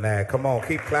better than that. Come on,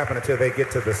 keep clapping until they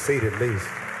get to the seat at least.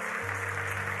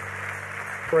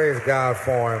 Praise God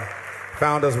for him.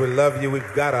 Founders, we love you.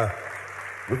 We've got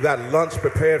lunch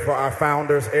prepared for our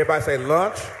founders. Everybody say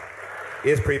lunch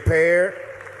is prepared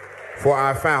for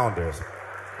our founders.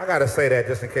 I got to say that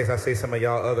just in case I see some of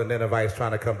y'all other Ninevites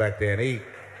trying to come back there and eat.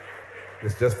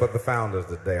 It's just for the founders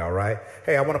today, all right?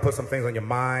 Hey, I want to put some things on your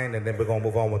mind, and then we're going to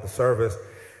move on with the service.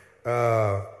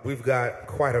 We've got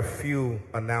quite a few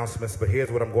announcements, but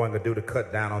here's what I'm going to do to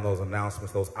cut down on those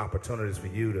announcements, those opportunities for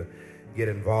you to get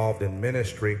involved in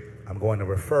ministry. I'm going to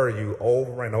refer you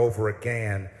over and over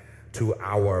again to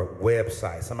our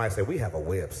website. Somebody said, we have a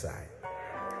website.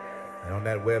 And on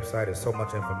that website is so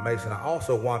much information. I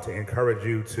also want to encourage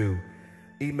you to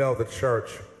email the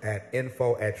church at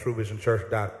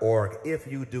info@truevisionchurch.org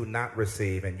if you do not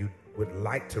receive, and you would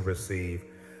like to receive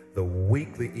the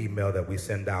weekly email that we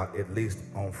send out, at least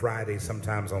on Fridays,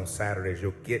 sometimes on Saturdays,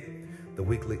 you'll get the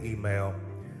weekly email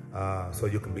so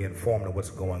you can be informed of what's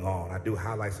going on. I do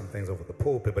highlight some things over the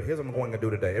pulpit, but here's what I'm going to do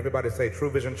today. Everybody say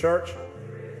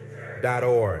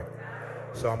TrueVisionChurch.org.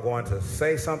 So I'm going to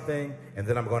say something, and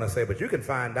then I'm going to say, but you can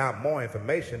find out more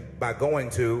information by going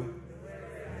to,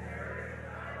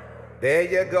 there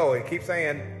you go, and keep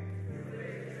saying.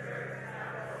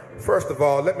 First of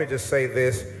all, let me just say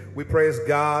this. We praise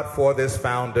God for this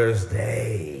Founders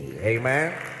Day.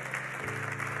 Amen.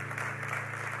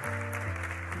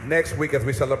 Next week, as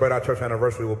we celebrate our church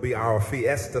anniversary, will be our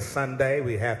Fiesta Sunday.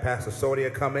 We have Pastor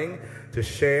Sordia coming to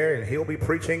share, and he'll be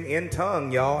preaching in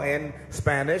tongue, y'all, in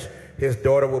Spanish. His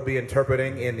daughter will be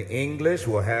interpreting in English.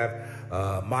 We'll have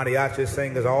mariachi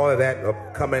singers, all of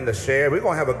that come in to share. We're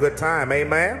going to have a good time,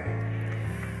 amen?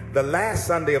 The last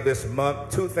Sunday of this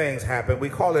month, two things happen. We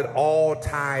call it All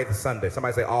Tithe Sunday.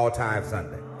 Somebody say All Tithe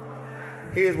Sunday.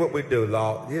 Here's what we do,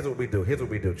 Law. Here's what we do. Here's what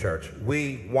we do, church.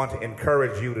 We want to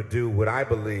encourage you to do what I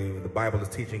believe the Bible is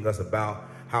teaching us about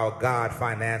how God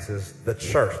finances the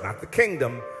church, not the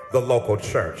kingdom, the local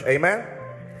church. Amen?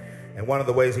 And one of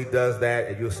the ways he does that,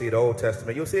 and you'll see it Old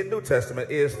Testament, you'll see it New Testament,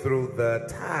 is through the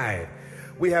tithe.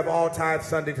 We have All Tithe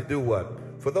Sunday to do what?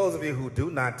 For those of you who do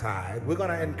not tithe, we're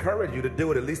going to encourage you to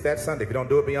do it at least that Sunday. If you don't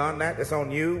do it beyond that, it's on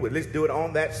you. At least do it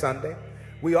on that Sunday.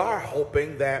 We are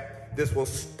hoping that this will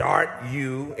start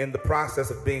you in the process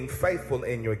of being faithful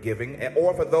in your giving.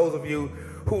 Or for those of you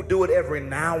who do it every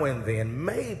now and then,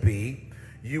 maybe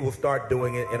you will start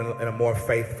doing it in a more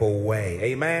faithful way.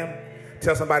 Amen?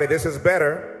 Tell somebody this is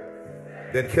better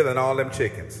than killing all them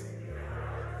chickens.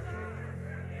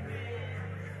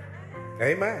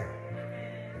 Amen.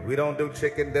 We don't do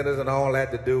chicken dinners and all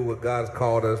that to do what God's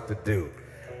called us to do.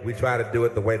 We try to do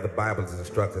it the way the Bible has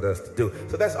instructed us to do.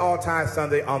 So that's All Tithe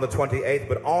Sunday on the 28th.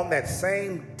 But on that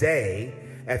same day,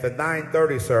 at the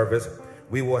 9:30 service,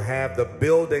 we will have the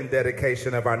building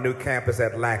dedication of our new campus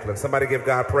at Lackland. Somebody give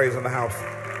God praise in the house.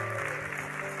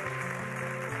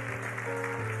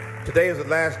 Today is the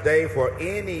last day for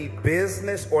any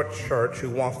business or church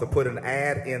who wants to put an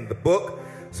ad in the book.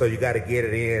 So you got to get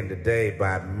it in today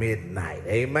by midnight.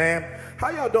 Amen.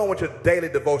 How y'all doing with your daily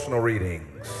devotional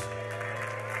readings?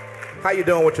 How you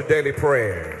doing with your daily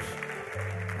prayers?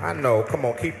 I know. Come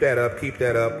on, keep that up. Keep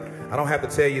that up. I don't have to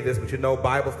tell you this, but you know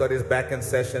Bible study is back in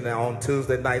session on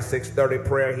Tuesday night, 6:30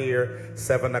 prayer here,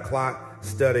 7 o'clock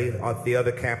study on the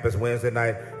other campus. Wednesday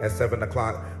night at 7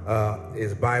 o'clock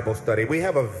is Bible study. We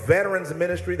have a veterans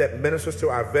ministry that ministers to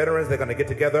our veterans. They're going to get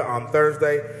together on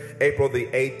Thursday, April the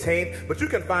 18th. But you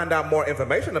can find out more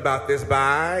information about this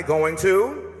by going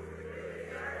to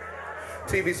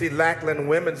TVC Lackland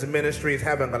Women's Ministry is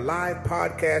having a live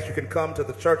podcast. You can come to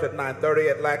the church at 9:30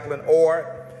 at Lackland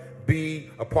or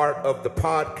be a part of the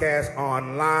podcast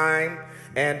online.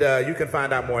 And you can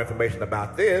find out more information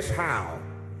about this. How?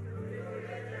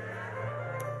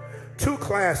 2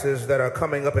 classes that are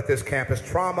coming up at this campus: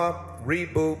 Trauma,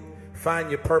 Reboot,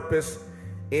 Find Your Purpose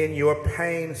in Your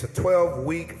Pain. It's a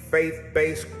 12-week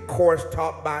faith-based course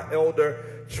taught by Elder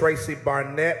Tracy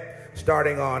Barnett,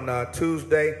 starting on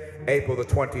Tuesday, April the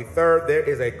 23rd. There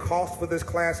is a cost for this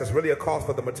class. There's really a cost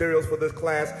for the materials for this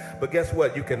class. But guess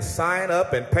what? You can sign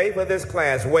up and pay for this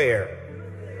class where?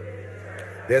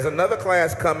 There's another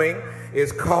class coming.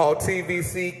 It's called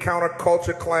TVC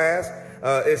Counterculture Class.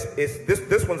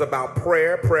 This one's about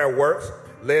prayer. Prayer Works,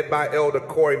 led by Elder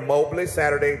Corey Mobley.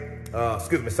 Sunday,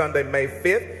 May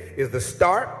 5th is the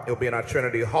start. It'll be in our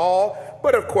Trinity Hall.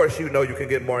 But of course, you know you can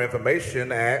get more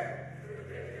information at...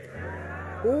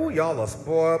 Ooh, y'all are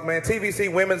spoiled, man.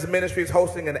 TVC Women's Ministry is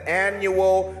hosting an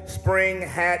annual spring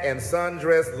hat and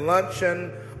sundress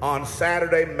luncheon on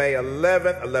Saturday, May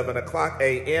 11th, 11 o'clock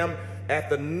a.m. at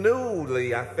the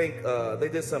newly, I think they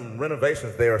did some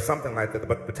renovations there or something like that, the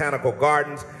Botanical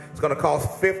Gardens. It's going to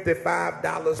cost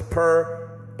 $55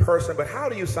 per person. But how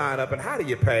do you sign up and how do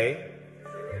you pay?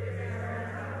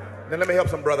 Now let me help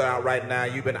some brother out right now.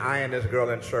 You've been eyeing this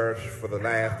girl in church for the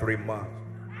last 3 months.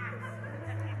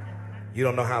 You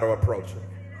don't know how to approach her.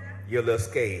 You're a little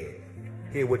scared.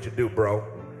 Here's what you do, bro.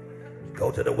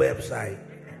 Go to the website.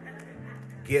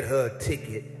 Get her a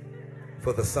ticket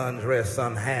for the sundress,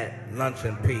 sun hat,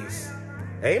 luncheon piece.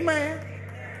 Amen.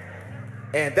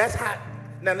 And that's how.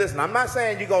 Now listen, I'm not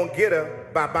saying you're going to get her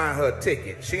by buying her a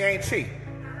ticket. She ain't cheap.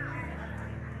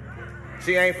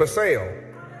 She ain't for sale.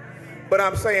 But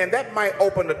I'm saying that might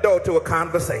open the door to a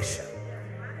conversation.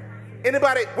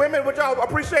 Anybody, women, would y'all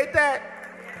appreciate that?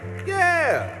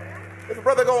 Yeah. If a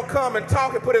brother gonna come and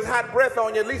talk and put his hot breath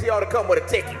on you, at least he ought to come with a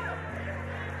ticket.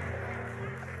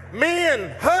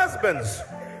 Men, husbands,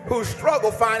 who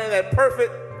struggle finding that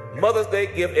perfect Mother's Day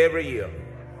gift every year.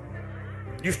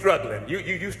 You struggling.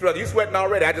 You struggling. You sweating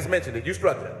already. I just mentioned it. You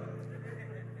struggling.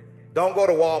 Don't go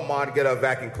to Walmart and get a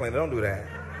vacuum cleaner. Don't do that.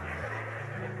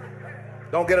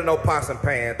 Don't get a no pots and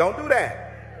pans. Don't do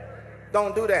that.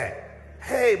 Don't do that.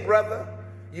 Hey, brother,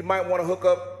 you might want to hook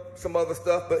up some other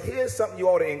stuff, but here's something you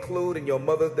ought to include in your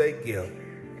Mother's Day gift.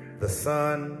 The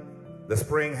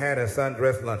spring hat and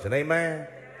sundress luncheon. Amen?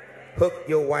 Hook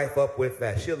your wife up with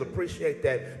that. She'll appreciate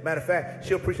that. Matter of fact,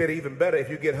 she'll appreciate it even better if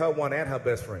you get her one and her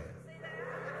best friend.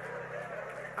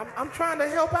 I'm trying to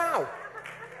help out.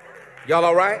 Y'all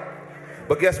all right?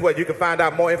 But guess what? You can find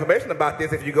out more information about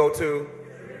this if you go to...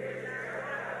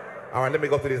 All right, let me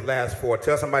go through these last four.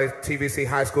 Tell somebody TVC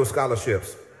high school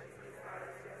scholarships.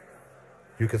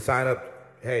 You can sign up.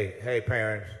 Hey,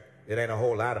 parents, it ain't a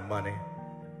whole lot of money,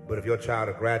 but if your child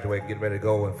will graduate, get ready to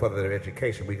go and further their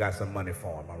education, we got some money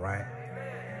for them, all right?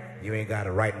 You ain't got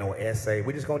to write no essay.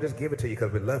 We're just going to just give it to you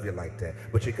because we love you like that.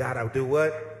 But you got to do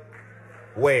what?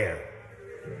 Where?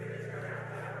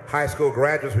 High school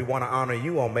graduates, we want to honor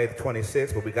you on May the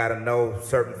 26th, but we got to know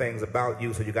certain things about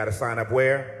you, so you got to sign up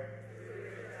where?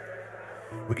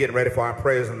 We're getting ready for our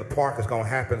Praise in the Park. It's going to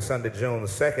happen Sunday, June the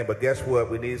 2nd, but guess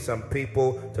what? We need some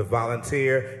people to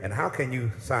volunteer, and how can you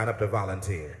sign up to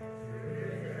volunteer?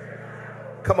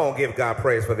 Come on, give God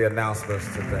praise for the announcements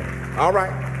today. All right.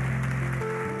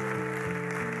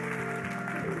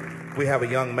 We have a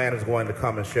young man who's going to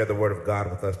come and share the word of God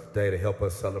with us today to help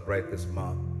us celebrate this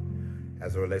month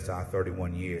as it relates to our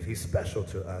 31 years. He's special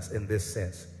to us in this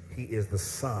sense. He is the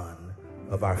son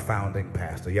of our founding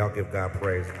pastor. Y'all give God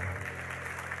praise.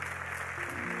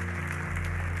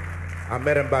 I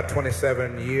met him about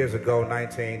 27 years ago,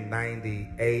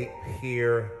 1998,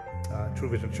 here, True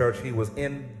Vision Church. He was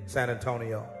in San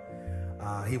Antonio.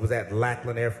 He was at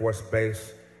Lackland Air Force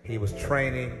Base. He was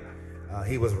training.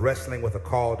 He was wrestling with a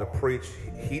call to preach.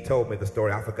 He told me the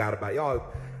story. I forgot about it. Y'all,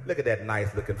 look at that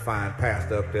nice looking fine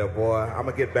pastor up there, boy. I'm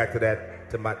gonna get back to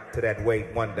that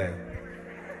weight one day.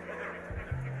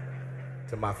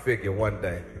 To my figure one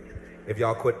day. If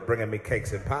y'all quit bringing me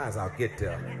cakes and pies, I'll get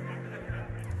there.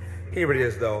 Here it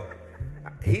is, though.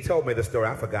 He told me the story.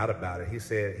 I forgot about it. He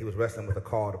said he was wrestling with a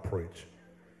call to preach.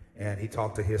 And he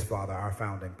talked to his father, our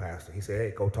founding pastor. He said,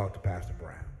 hey, go talk to Pastor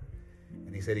Brown.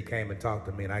 And he said he came and talked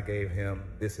to me, and I gave him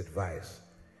this advice.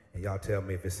 And y'all tell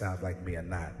me if it sounds like me or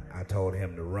not. I told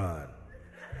him to run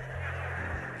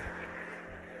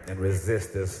and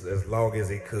resist this as long as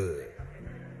he could.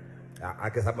 I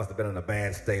guess I must have been in a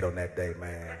bad state on that day,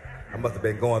 man. I must have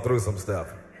been going through some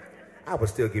stuff. I would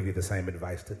still give you the same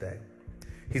advice today.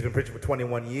 He's been preaching for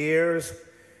 21 years.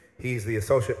 He's the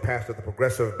associate pastor of the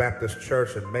Progressive Baptist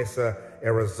Church in Mesa,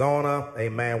 Arizona.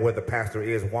 Amen, where the pastor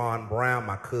is Juan Brown,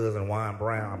 my cousin Juan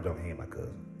Brown. I'm joking, he ain't my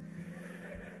cousin.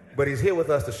 But he's here with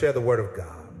us to share the word of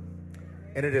God.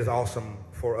 And it is awesome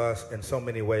for us in so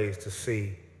many ways to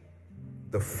see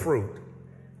the fruit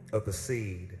of the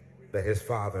seed that his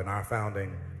father and our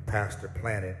founding pastor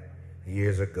planted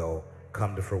years ago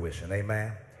come to fruition.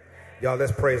 Amen. Y'all,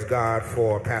 let's praise God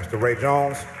for Pastor Ray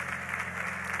Jones.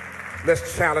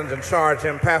 Let's challenge and charge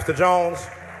him. Pastor Jones,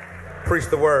 preach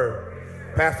the word.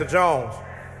 Pastor Jones,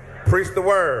 preach the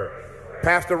word.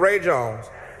 Pastor Ray Jones,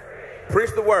 preach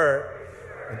the word.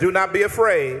 And do not be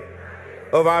afraid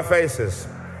of our faces.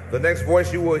 The next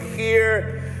voice you will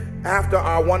hear after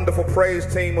our wonderful praise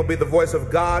team will be the voice of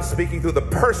God speaking through the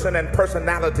person and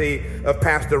personality of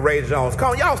Pastor Ray Jones.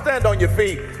 Come on, y'all stand on your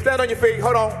feet. Stand on your feet.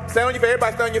 Hold on. Stand on your feet.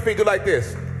 Everybody stand on your feet. Do like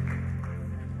this.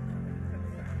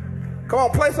 Come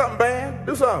on, play something, band.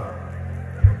 Do something.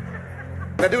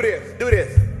 Now do this. Do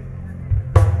this.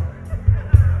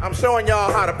 I'm showing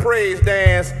y'all how to praise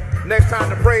dance. Next time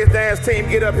the praise dance team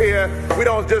get up here, we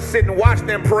don't just sit and watch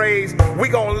them praise. We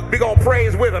gonna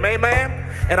praise with them, amen?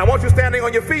 And I want you standing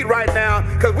on your feet right now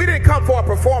because we didn't come for a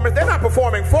performance. They're not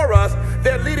performing for us.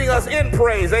 They're leading us in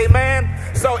praise, amen?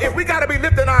 So if we got to be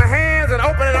lifting our hands and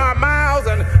opening our mouths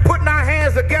and putting our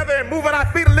hands together and moving our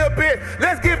feet a little bit,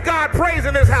 let's give God praise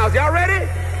in this house. Y'all ready?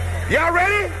 Y'all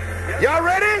ready? Y'all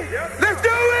ready? Let's do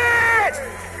it!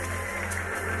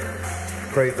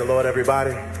 Praise the Lord,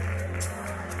 everybody.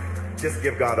 Just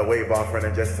give God a wave offering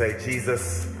and just say,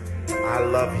 Jesus, I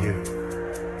love you.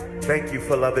 Thank you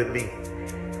for loving me.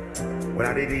 When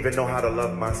I didn't even know how to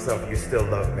love myself, you still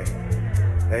love me.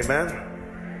 Amen?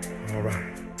 All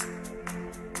right.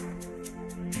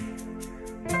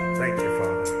 Thank you,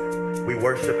 Father. We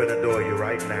worship and adore you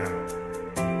right now.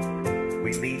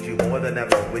 We need you more than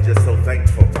ever. We're just so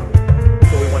thankful.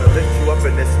 So we want to lift you up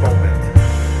in this moment.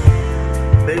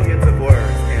 Millions of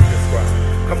words can't describe.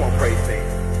 Come on, praise team.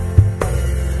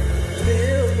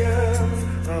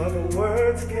 Millions of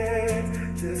words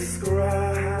can't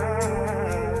describe.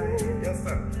 Yes,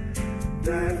 sir.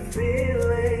 That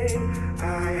feeling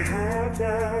I have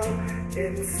down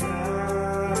inside.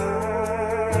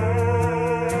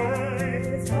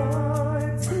 It's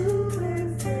hard to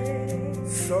explain.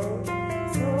 So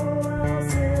I'll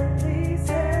simply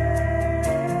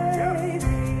say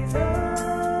these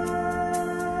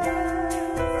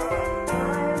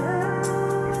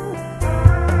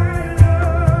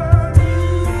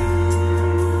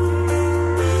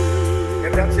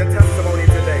if that's your testimony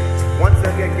today, once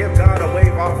again, give God a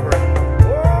wave offering.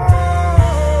 Whoa.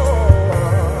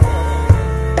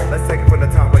 Let's take it from the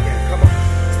top again. Come on.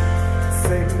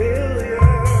 Say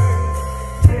millions,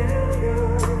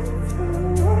 millions, the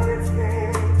words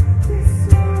can't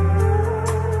describe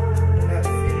that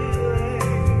feeling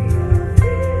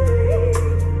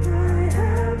I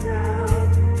have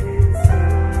down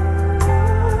inside.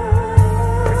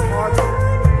 It's hard to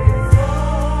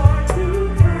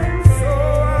so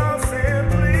I'll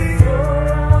simply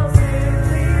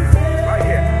right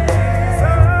here.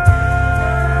 Jesus,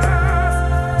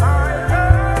 I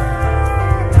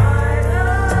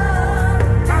love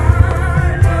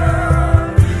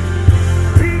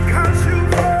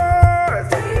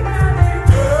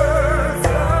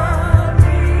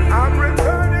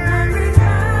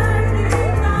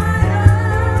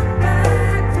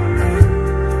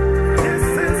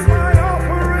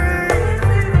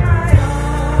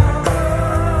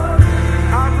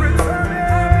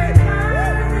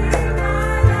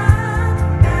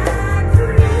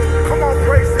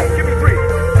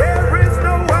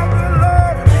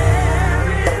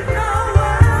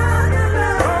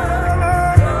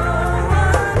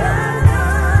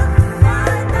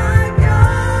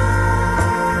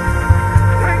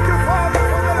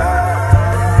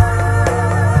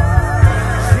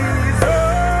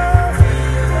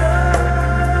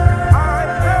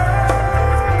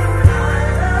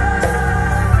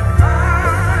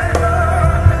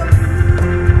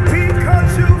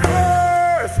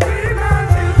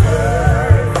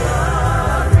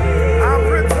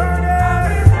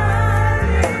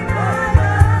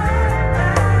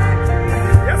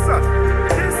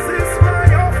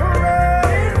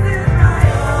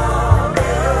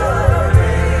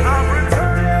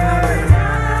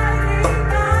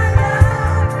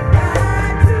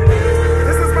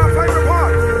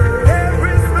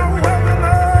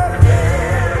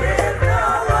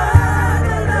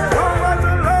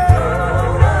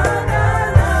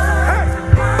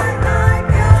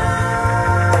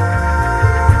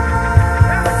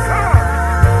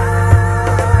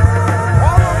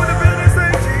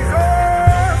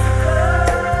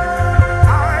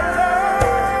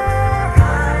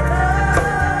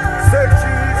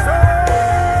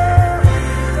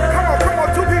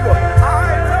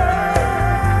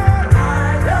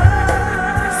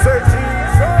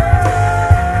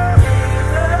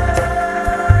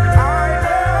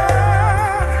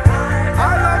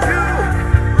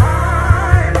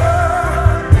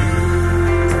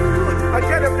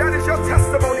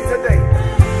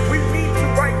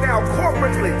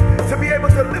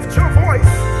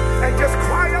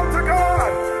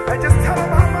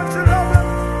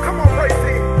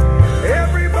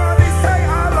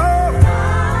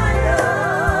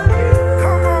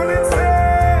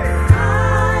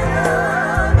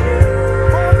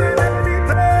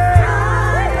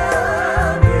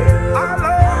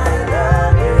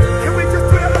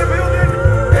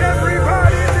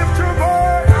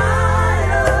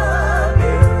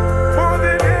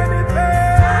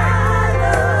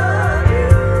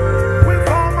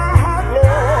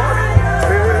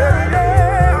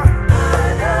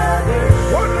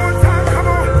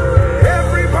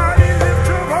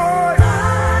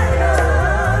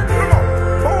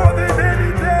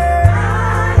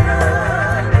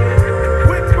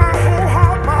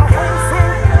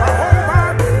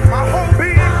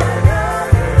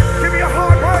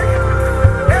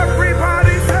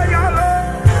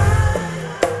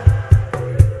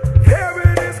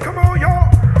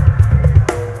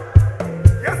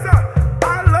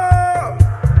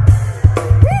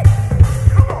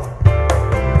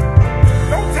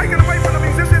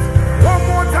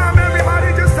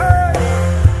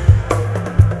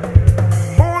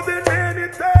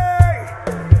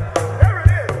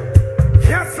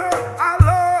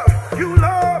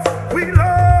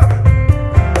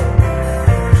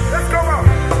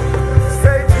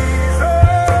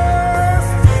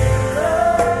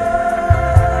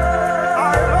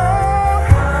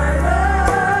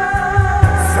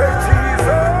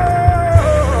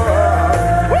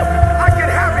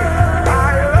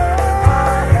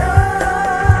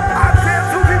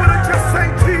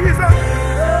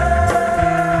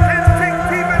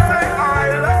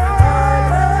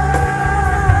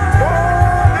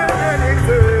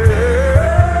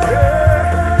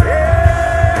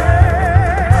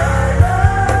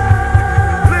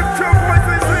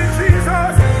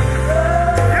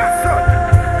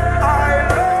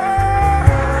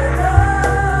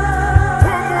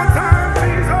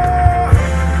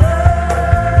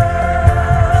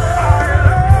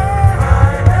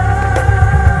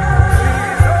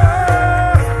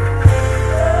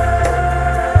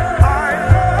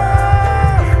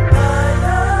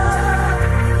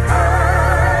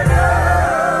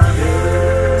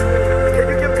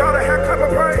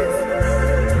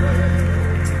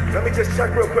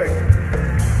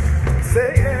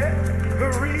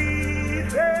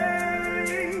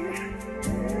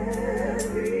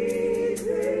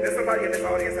somebody in this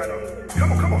audience I know.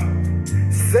 Come on, come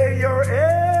on. Say you're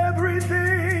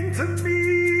everything to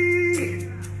me.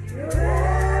 You're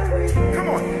everything. Come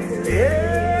on. Everything.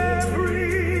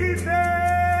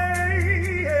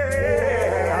 Yeah.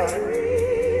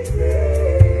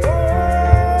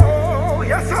 Oh,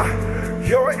 yes, sir.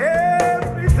 You're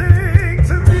everything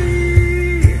to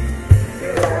me.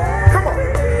 Come on.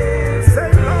 Say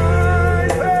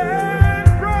life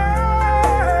and breath.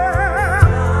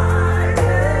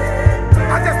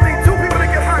 I just need two people to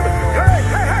get high. Hey,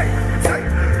 hey, hey. Say,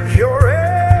 you're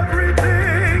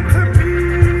everything to me.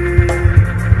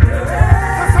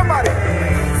 Tell somebody.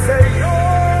 Say,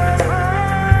 you're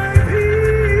my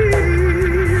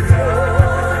peace.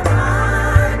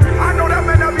 I know that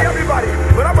may not be everybody,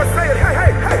 but I'm going to say it. Hey,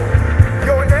 hey, hey.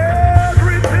 You're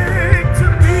everything to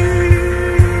me.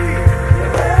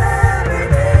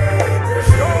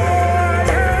 Joy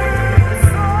and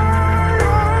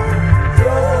sorrow.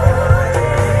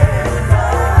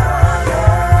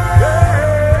 Hey,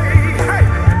 hey.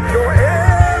 You're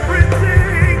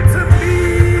everything to me.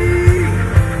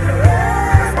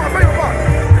 That's my favorite part.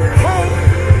 Hope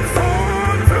for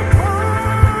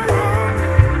tomorrow.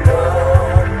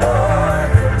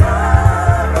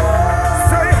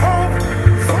 Say hope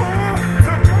for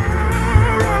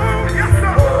tomorrow. Yes,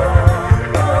 sir.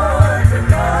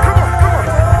 Come on, come on.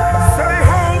 Say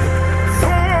hope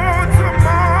for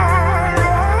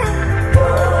tomorrow.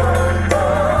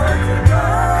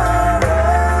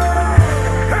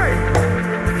 Hey,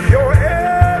 you're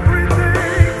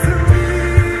everything to me.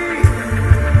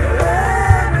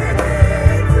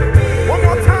 One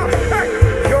more time. Hey,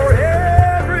 you're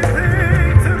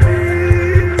everything to me.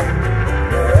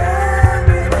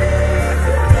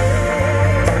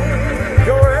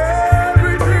 You're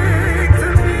everything to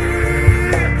me.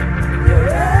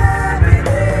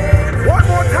 One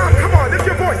more time. Come on, lift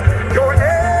your voice. You're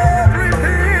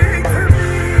everything to me.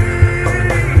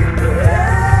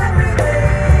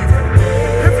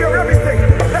 If you're everything,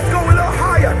 let's go a little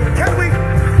higher. Can we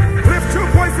lift your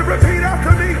voice and repeat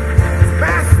after me?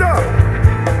 Master.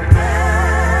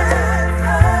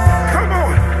 Come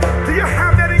on. Do you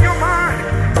have that in your mind?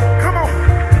 Come on.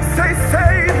 Say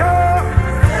Savior.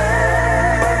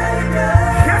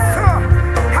 Yes, sir.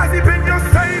 Has he been your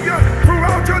Savior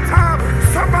throughout your time?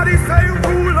 Somebody say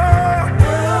ruler.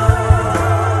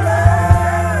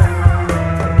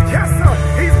 Yes, sir.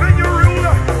 He's been your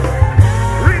ruler.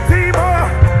 Redeemer.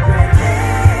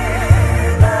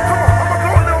 Come on, I'm going to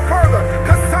go a little further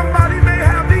because somebody may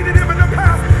have needed him in the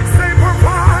past. Say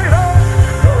provider.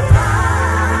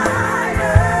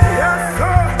 Yes,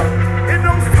 sir. In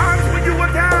those times when you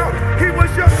were down, he was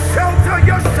your shelter,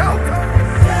 your shelter.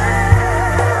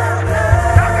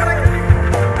 Y'all gotta get it.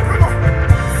 Come on.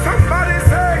 Somebody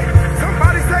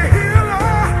say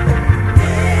healer.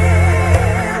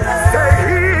 Say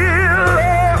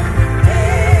healer.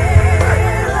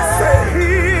 Say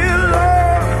healer.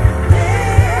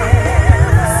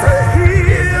 Say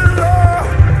healer.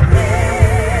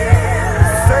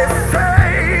 Say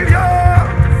savior.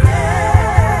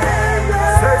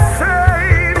 Say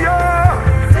savior.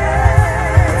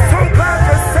 So glad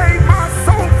you saved my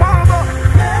soul, Father.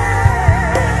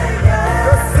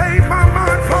 You saved my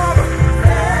mind, Father.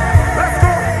 Let's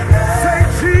go. Say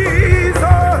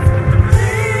Jesus.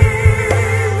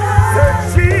 Say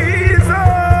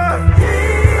Jesus.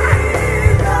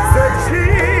 Say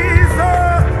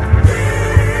Jesus.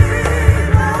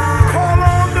 Call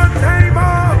on the name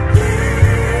of.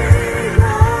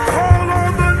 Call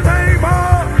on the name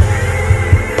of.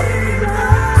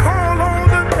 Call on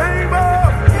the name of.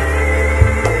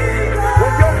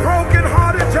 When you're broken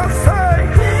hearted, just say.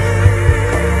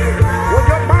 When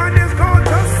your mind is gone,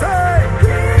 just say.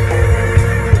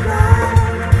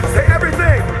 Say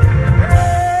everything.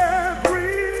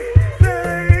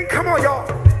 Everything. Come on, y'all.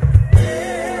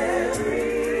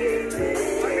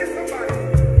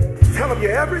 Tell them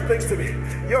you're everything to me.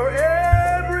 You're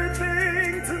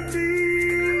everything to me.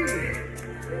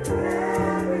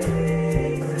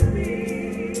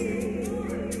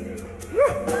 Woo.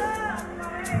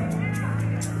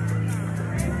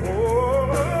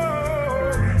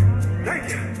 Oh, thank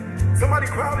you. Somebody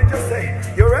crowd and just say,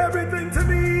 you're everything to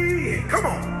me. Come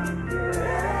on.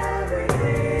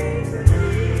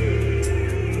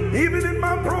 Even in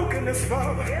my brokenness,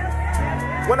 Father,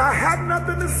 when I had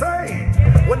nothing to say,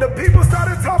 when the people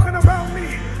started talking about me,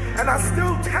 and I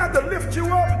still had to lift you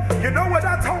up, you know what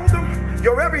I told them?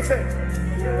 You're everything.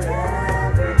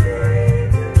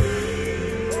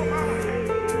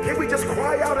 Can we just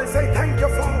cry out and say, thank you,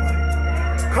 Father?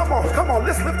 Come on, come on,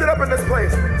 let's lift it up in this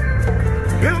place.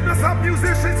 Build us up,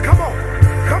 musicians, come on,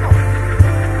 come on.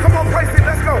 Come on, praise it,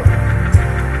 let's Let's go.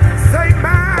 Say,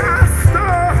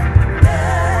 Master.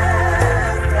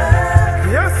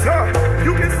 Yes, sir.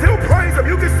 You can still praise him.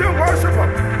 You can still worship him.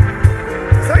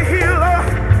 Say, Healer.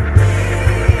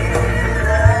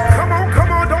 Come on,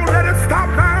 come on. Don't let it stop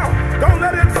now. Don't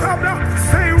let it stop now.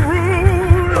 Say,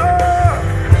 Ruler.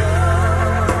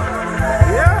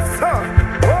 Yes, sir.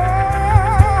 Oh,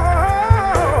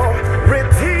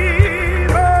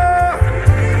 Redeemer.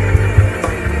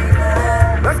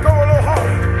 Let's go a little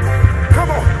harder. Come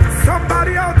on.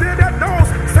 Somebody out there that knows.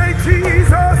 Say,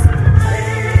 Jesus.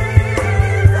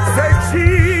 Say,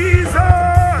 Jesus.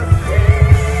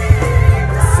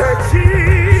 Say,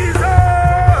 Jesus.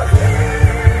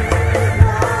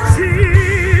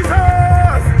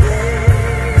 Jesus.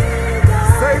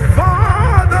 Say,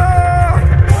 Father.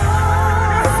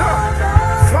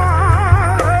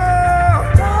 Father.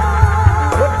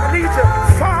 Look, I need you.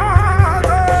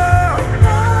 Father.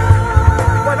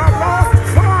 When I'm lost,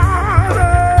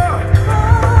 Father.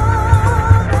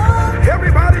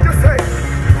 Everybody just say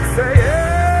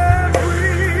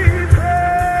everything.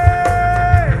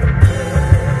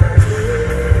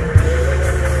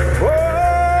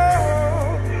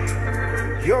 Oh,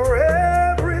 you're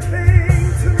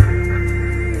everything to me.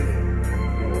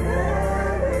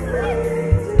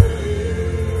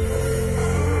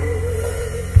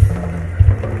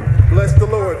 Bless the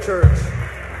Lord, church.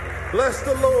 Bless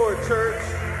the Lord, church.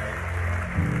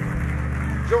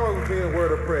 Join with me in a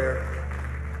word of prayer.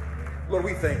 Lord,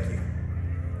 we thank you.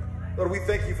 Lord, we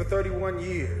thank you for 31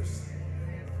 years.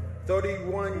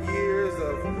 31 years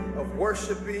of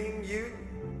worshiping you.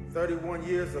 31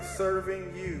 years of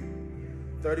serving you.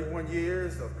 31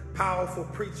 years of powerful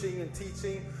preaching and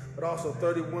teaching, but also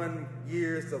 31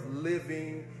 years of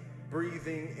living,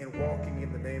 breathing, and walking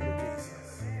in the name of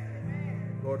Jesus.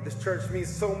 Lord, this church means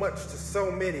so much to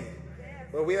so many.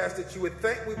 Lord, we ask that you would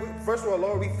first of all,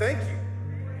 Lord, we thank you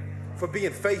for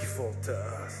being faithful to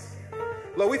us.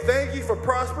 Lord, we thank you for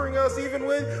prospering us even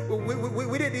when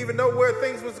we didn't even know where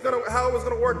things how it was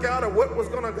gonna work out or what was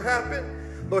gonna happen.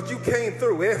 Lord, you came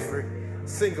through every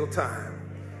single time.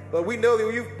 Lord, we know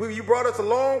that you brought us a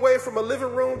long way from a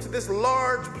living room to this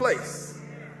large place.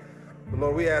 But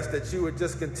Lord, we ask that you would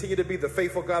just continue to be the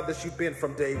faithful God that you've been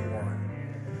from day one.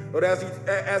 Lord, as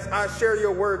I share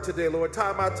your word today, Lord,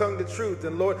 tie my tongue to truth.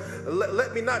 And Lord,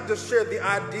 let me not just share the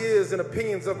ideas and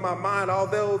opinions of my mind,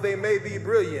 although they may be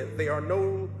brilliant. They are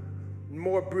no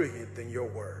more brilliant than your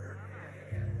word.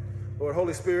 Lord,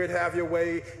 Holy Spirit, have your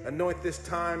way. Anoint this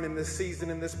time in this season,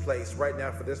 in this place, right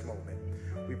now for this moment.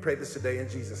 We pray this today in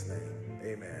Jesus' name.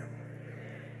 Amen.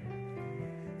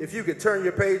 If you could turn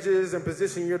your pages and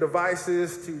position your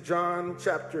devices to John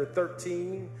chapter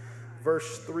 13,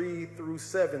 verse 3 through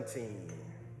 17.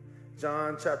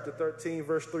 John chapter 13,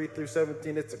 verse 3 through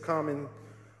 17. It's a common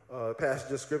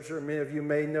passage of scripture. Many of you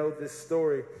may know this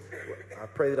story. I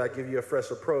pray that I give you a fresh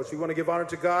approach. We want to give honor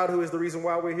to God, who is the reason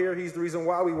why we're here. He's the reason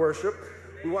why we worship.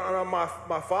 We want to honor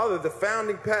my father, the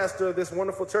founding pastor of this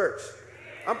wonderful church.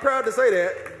 I'm proud to say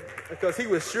that because he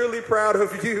was surely proud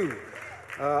of you.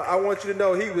 I want you to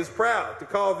know he was proud to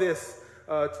call this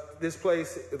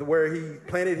place where he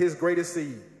planted his greatest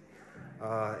seed.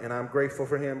 And I'm grateful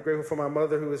for him. Grateful for my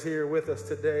mother who is here with us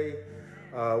today.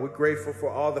 We're grateful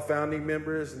for all the founding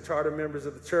members and charter members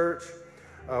of the church.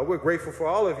 We're grateful for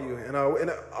all of you. And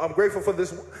I'm grateful for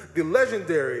the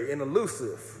legendary and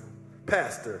elusive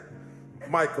pastor,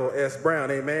 Michael S. Brown.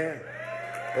 Amen.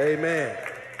 Amen.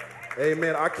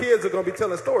 Amen. Our kids are going to be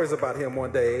telling stories about him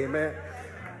one day. Amen.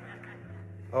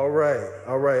 All right.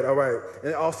 All right. All right.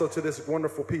 And also to this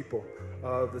wonderful people.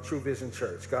 The True Vision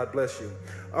Church. God bless you.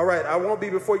 All right, I won't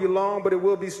be before you long, but it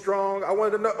will be strong. I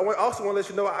also want to let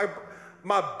you know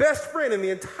my best friend in the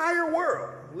entire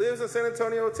world lives in San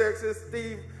Antonio, Texas.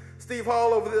 Steve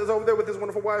Hall is over there with his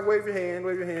wonderful wife. Wave your hand,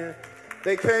 wave your hand.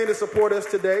 They came to support us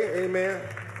today. Amen.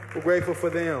 We're grateful for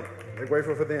them. We're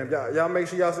grateful for them. Y'all make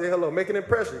sure y'all say hello. Make an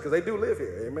impression because they do live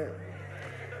here. Amen.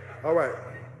 All right.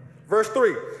 Verse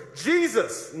 3,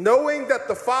 Jesus, knowing that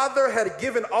the Father had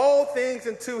given all things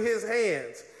into his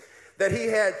hands, that he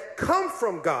had come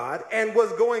from God and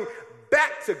was going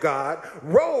back to God,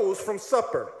 rose from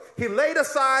supper. He laid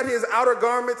aside his outer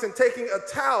garments and taking a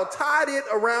towel, tied it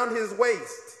around his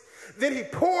waist. Then he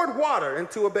poured water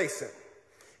into a basin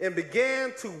and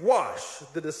began to wash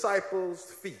the disciples'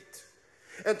 feet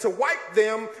and to wipe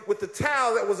them with the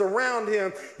towel that was around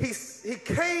him. He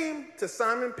came to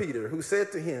Simon Peter, who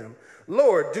said to him,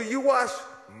 Lord, do you wash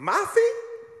my feet?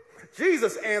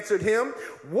 Jesus answered him,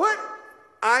 what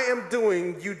I am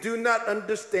doing you do not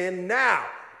understand now,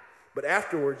 but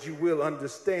afterwards you will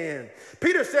understand.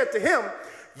 Peter said to him,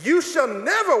 you shall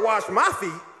never wash my feet.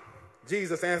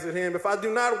 Jesus answered him, if I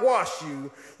do not wash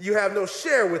you, you have no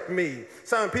share with me.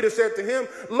 Simon Peter said to him,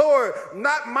 Lord,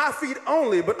 not my feet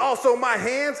only, but also my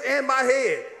hands and my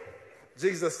head.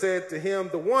 Jesus said to him,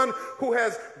 the one who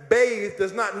has bathed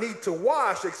does not need to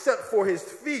wash except for his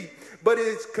feet, but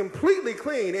is completely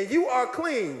clean. And you are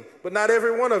clean, but not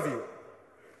every one of you.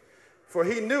 For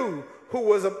he knew who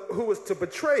was to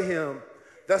betray him.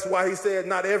 That's why he said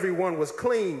not everyone was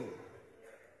clean.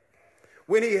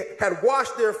 When he had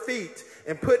washed their feet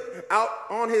and put out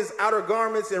on his outer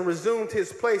garments and resumed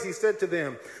his place, he said to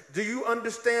them, do you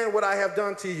understand what I have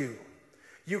done to you?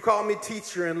 You call me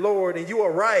teacher and Lord, and you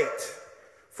are right,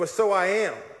 for so I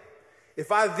am.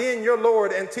 If I then, your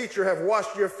Lord and teacher, have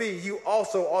washed your feet, you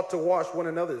also ought to wash one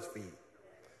another's feet.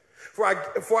 For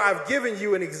I've given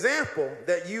you an example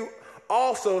that you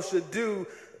also should do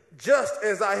just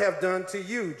as I have done to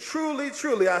you. Truly,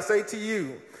 truly, I say to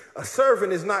you, a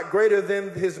servant is not greater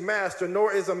than his master,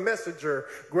 nor is a messenger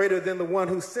greater than the one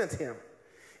who sent him.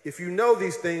 If you know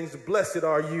these things, blessed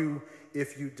are you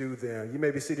if you do them. You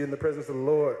may be seated in the presence of the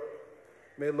Lord.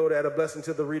 May the Lord add a blessing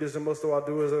to the readers and most of all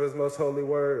doers of his most holy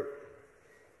word.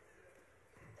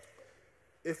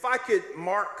 If I could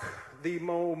mark the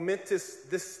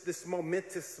this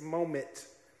momentous moment,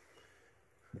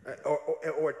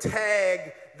 or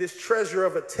tag this treasure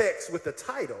of a text with a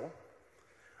title,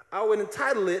 I would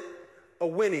entitle it A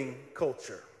Winning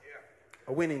Culture.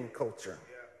 A Winning Culture.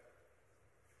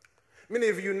 Many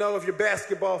of you know, if you're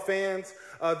basketball fans,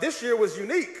 this year was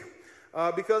unique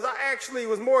because I actually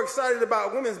was more excited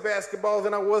about women's basketball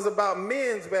than I was about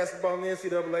men's basketball in the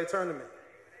NCAA tournament.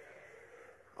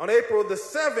 On April the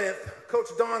 7th, Coach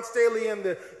Dawn Staley and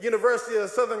the University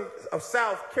of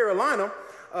South Carolina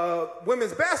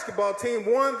women's basketball team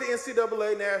won the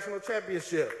NCAA National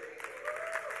Championship.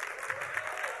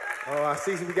 Oh, I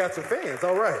see we got some fans.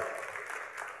 All right.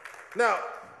 Now,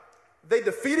 they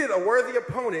defeated a worthy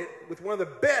opponent with one of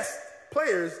the best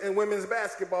players in women's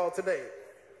basketball today.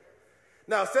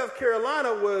 Now, South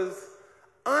Carolina was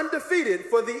undefeated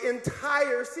for the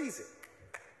entire season.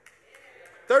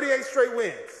 38 straight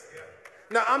wins.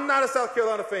 Now, I'm not a South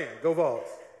Carolina fan. Go Vols.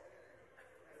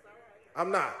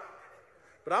 I'm not.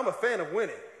 But I'm a fan of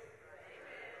winning.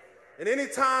 And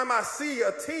anytime I see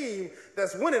a team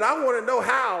that's winning, I want to know,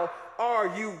 how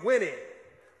are you winning?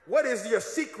 What is your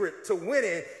secret to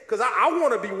winning? Because I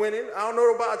want to be winning. I don't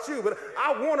know about you, but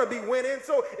I want to be winning.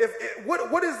 So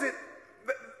what is it?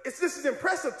 This is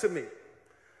impressive to me.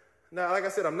 Now, like I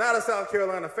said, I'm not a South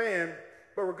Carolina fan,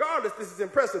 but regardless, this is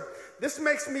impressive. This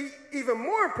makes me even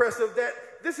more impressive that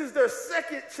this is their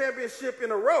second championship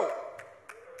in a row.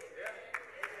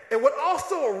 And what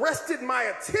also arrested my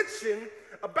attention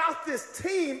about this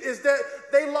team is that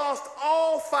they lost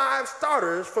all 5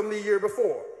 starters from the year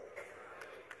before.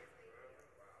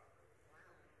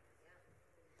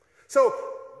 So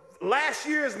last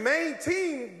year's main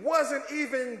team wasn't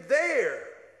even there.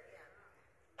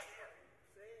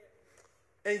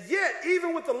 And yet,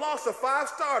 even with the loss of 5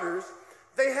 starters,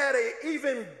 they had an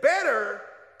even better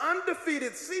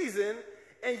undefeated season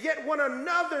and yet won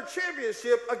another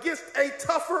championship against a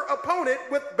tougher opponent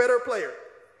with better players.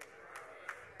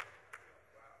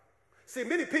 See,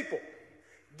 many people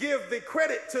give the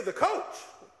credit to the coach.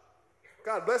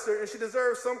 God bless her, and she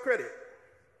deserves some credit.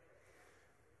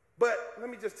 But let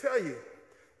me just tell you,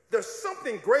 there's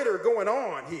something greater going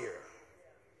on here.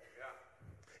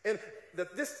 And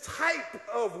that this type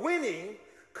of winning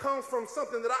comes from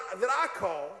something that I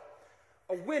call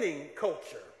a winning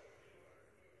culture.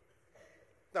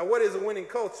 Now, what is a winning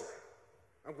culture?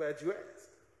 I'm glad you asked.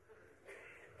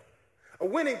 A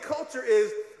winning culture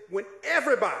is when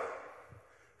everybody,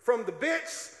 from the bench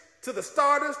to the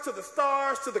starters, to the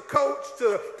stars, to the coach,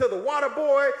 to the water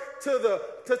boy, to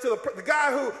the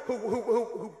guy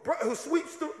who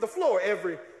sweeps the floor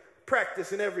every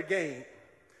practice and every game.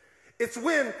 It's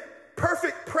when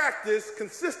perfect practice,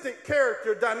 consistent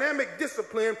character, dynamic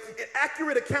discipline, and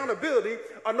accurate accountability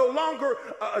are no longer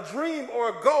a dream or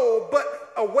a goal,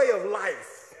 but a way of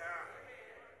life.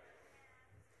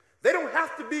 They don't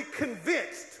have to be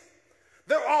convinced.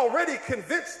 They're already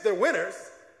convinced they're winners.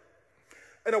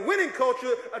 In a winning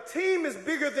culture, a team is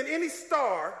bigger than any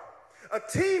star. A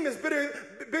team is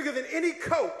bigger than any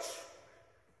coach.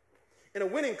 In a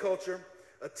winning culture,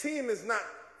 a team is not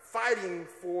fighting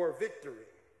for victory.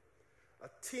 A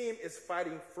team is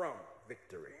fighting from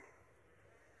victory.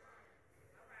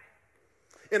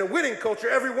 In a winning culture,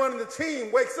 everyone in the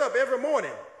team wakes up every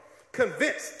morning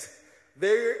convinced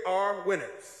they are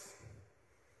winners.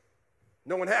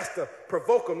 No one has to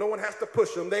provoke them. No one has to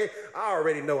push them. I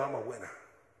already know I'm a winner.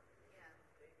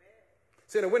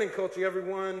 So in a winning culture,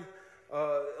 everyone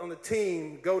on the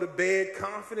team go to bed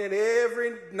confident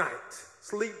every night,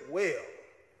 sleep well,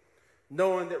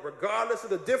 knowing that regardless of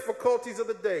the difficulties of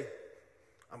the day,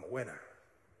 I'm a winner.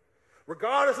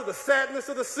 Regardless of the sadness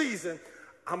of the season,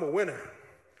 I'm a winner.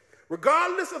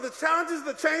 Regardless of the challenges,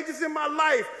 the changes in my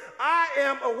life, I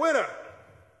am a winner.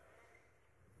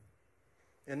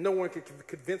 And no one can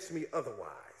convince me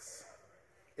otherwise.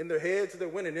 In their heads, they're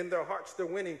winning. In their hearts, they're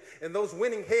winning. And those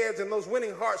winning heads and those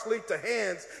winning hearts lead to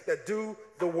hands that do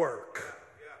the work.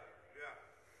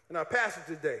 In our passage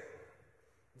today,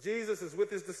 Jesus is with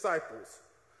his disciples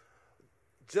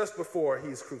just before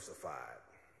he's crucified.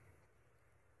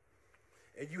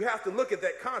 And you have to look at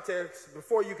that context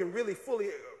before you can really fully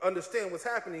understand what's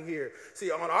happening here. See,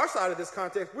 on our side of this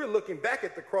context, we're looking back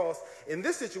at the cross. In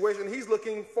this situation, he's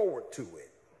looking forward to it.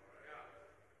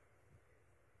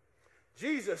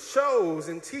 Jesus shows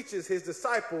and teaches his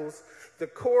disciples the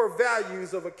core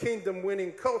values of a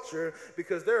kingdom-winning culture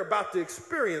because they're about to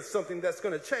experience something that's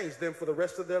going to change them for the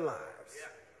rest of their lives.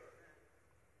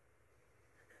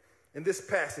 In this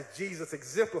passage, Jesus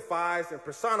exemplifies and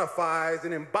personifies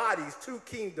and embodies two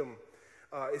kingdom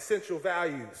essential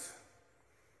values.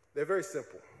 They're very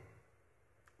simple,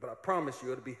 but I promise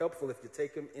you it'll be helpful if you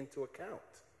take them into account.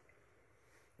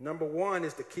 Number one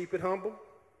is to keep it humble.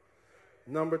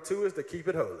 Number two is to keep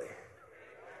it holy.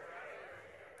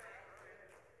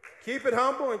 Keep it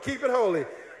humble and keep it holy.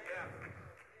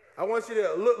 I want you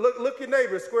to look your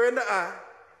neighbor square in the eye,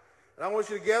 and I want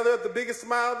you to gather up the biggest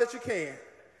smile that you can.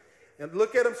 And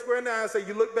look at them square in the eye and say,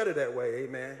 you look better that way,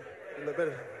 amen. You look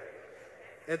better.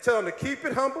 And tell them to keep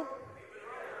it humble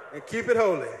and keep it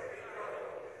holy.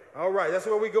 All right, that's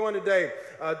where we're going today.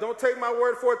 Don't take my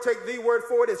word for it, take the word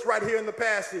for it. It's right here in the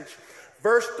passage.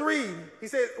 Verse 3, he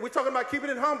said, we're talking about keeping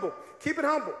it humble. Keep it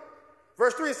humble.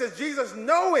 Verse 3, it says, Jesus,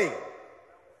 knowing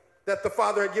that the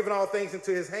Father had given all things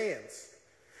into his hands,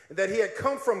 and that he had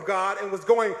come from God and was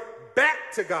going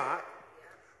back to God,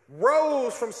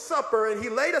 rose from supper, and he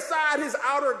laid aside his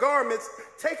outer garments,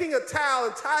 taking a towel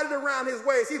and tied it around his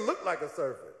waist. He looked like a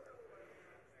servant.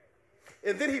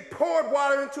 And then he poured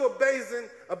water into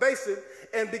a basin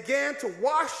and began to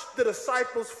wash the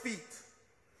disciples' feet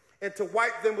and to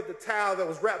wipe them with the towel that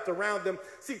was wrapped around them.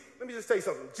 See, let me just tell you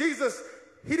something. Jesus,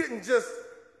 he didn't just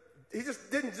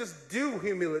do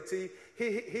humility.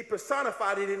 He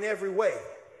personified it in every way.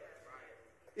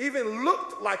 Even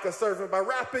looked like a servant by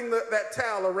wrapping that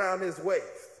towel around his waist.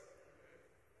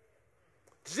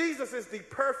 Jesus is the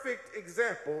perfect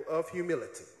example of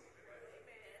humility.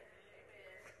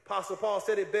 Apostle Paul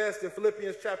said it best in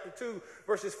Philippians chapter 2,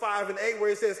 verses 5 and 8, where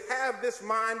he says, have this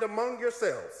mind among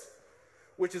yourselves,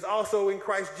 which is also in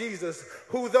Christ Jesus,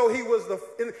 who though he was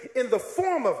in the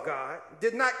form of God,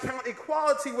 did not count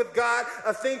equality with God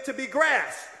a thing to be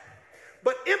grasped,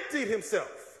 but emptied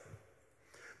himself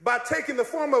by taking the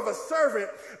form of a servant,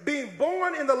 being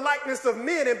born in the likeness of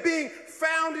men, and being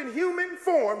found in human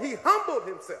form, he humbled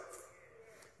himself,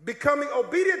 becoming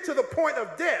obedient to the point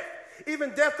of death,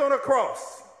 even death on a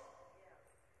cross.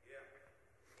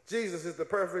 Jesus is the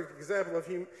perfect example of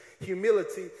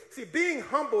humility. See, being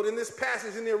humbled in this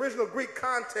passage in the original Greek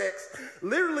context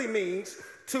literally means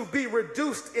to be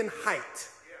reduced in height.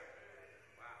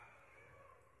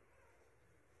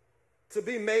 To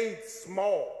be made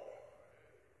small.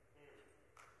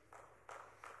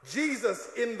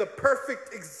 Jesus, in the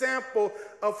perfect example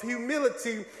of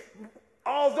humility,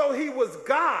 although he was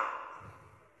God,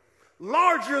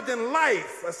 larger than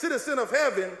life, a citizen of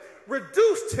heaven,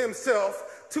 reduced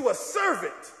himself to a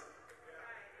servant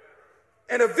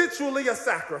and eventually a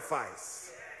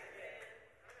sacrifice.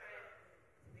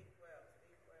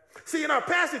 See, in our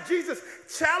passage, Jesus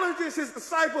challenges his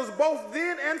disciples both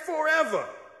then and forever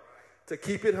to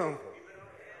keep it humble.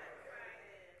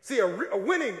 See,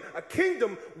 a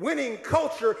kingdom-winning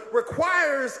culture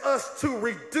requires us to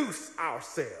reduce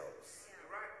ourselves.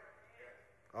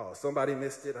 Oh, somebody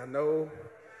missed it. I know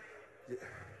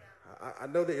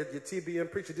that your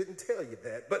TBN preacher didn't tell you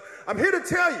that, but I'm here to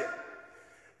tell you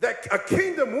that a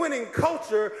kingdom-winning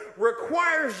culture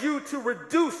requires you to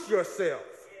reduce yourself.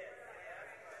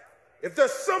 If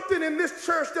there's something in this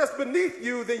church that's beneath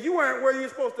you, then you aren't where you're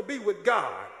supposed to be with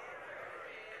God.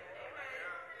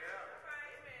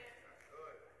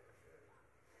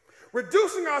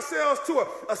 Reducing ourselves to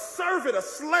a servant, a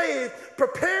slave,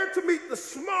 prepared to meet the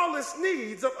smallest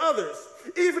needs of others,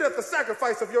 even at the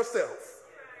sacrifice of yourself.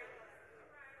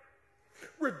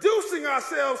 Reducing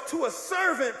ourselves to a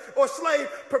servant or slave,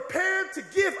 prepared to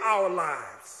give our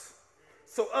lives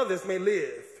so others may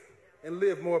live and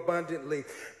live more abundantly.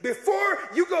 Before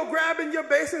you go grabbing your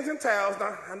basins and towels,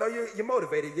 now I know you're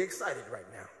motivated, you're excited right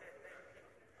now.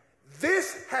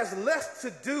 This has less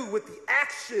to do with the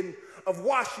action of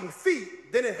washing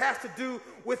feet than it has to do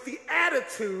with the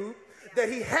attitude that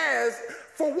he has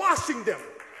for washing them.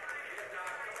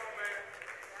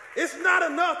 It's not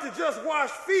enough to just wash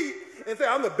feet and say,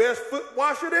 I'm the best foot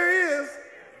washer there is.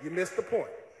 You missed the point.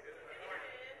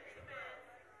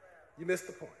 You missed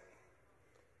the point.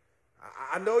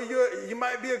 I know you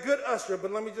might be a good usher,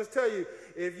 but let me just tell you,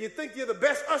 if you think you're the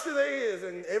best usher there is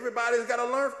and everybody's got to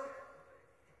learn,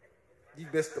 you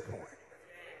missed the point.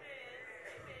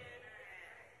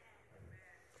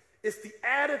 It's the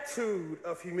attitude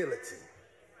of humility.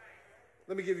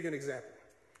 Let me give you an example.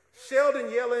 Sheldon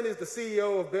Yellen is the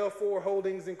CEO of Belfour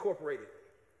Holdings Incorporated.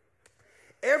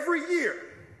 Every year,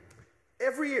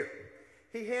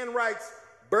 he handwrites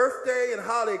birthday and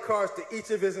holiday cards to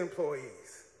each of his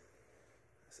employees.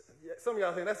 Some of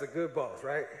y'all think that's a good boss,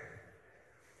 right?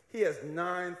 He has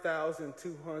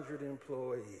 9,200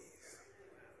 employees.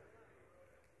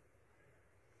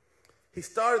 He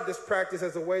started this practice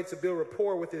as a way to build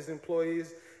rapport with his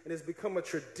employees, and it's become a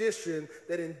tradition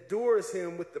that endures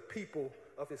him with the people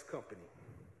of his company.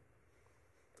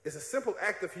 It's a simple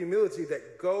act of humility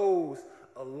that goes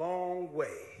a long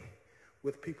way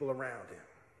with people around him.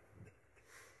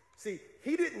 See,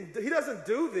 he doesn't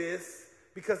do this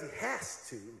because he has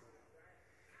to.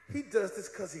 He does this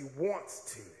because he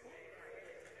wants to.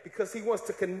 Because he wants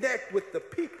to connect with the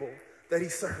people that he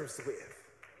serves with.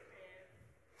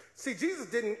 See,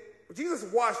 Jesus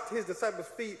washed his disciples'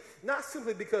 feet not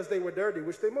simply because they were dirty,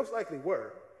 which they most likely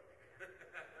were.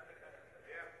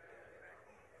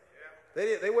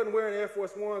 They wasn't wearing Air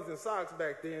Force Ones and socks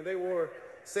back then. They wore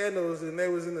sandals and they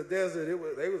was in the desert.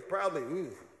 They was probably,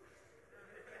 ooh.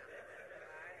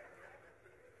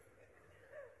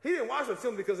 He didn't wash them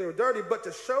simply because they were dirty, but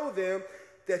to show them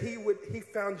that he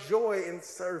found joy in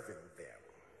serving them.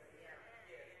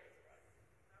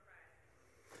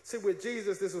 See, with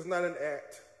Jesus, this was not an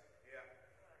act.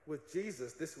 With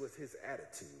Jesus, this was his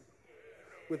attitude.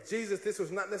 With Jesus, this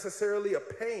was not necessarily a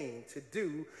pain to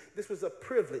do. This was a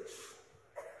privilege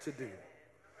to do.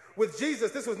 With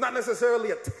Jesus, this was not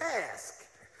necessarily a task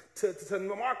to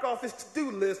mark off his to-do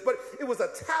list, but it was a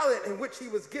talent in which he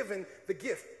was given the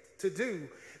gift to do.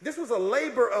 This was a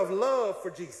labor of love for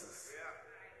Jesus.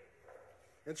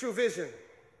 And true vision.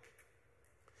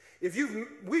 If you've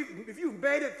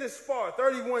made it this far,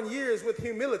 31 years with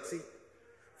humility,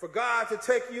 for God to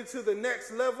take you to the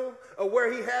next level of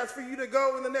where he has for you to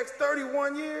go in the next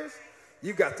 31 years,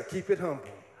 you got to keep it humble.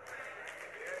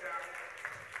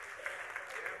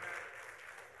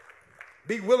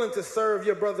 Be willing to serve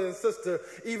your brother and sister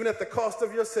even at the cost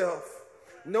of yourself,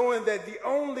 knowing that the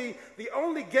only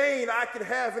gain I can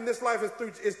have in this life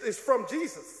is from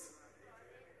Jesus.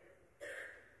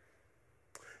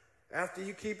 After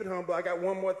you keep it humble, I got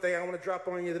one more thing I want to drop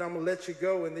on you that I'm going to let you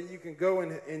go, and then you can go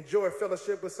and enjoy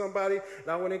fellowship with somebody. And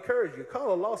I want to encourage you.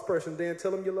 Call a lost person then,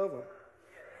 tell them you love them.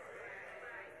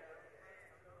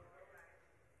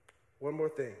 One more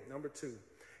thing. Number 2,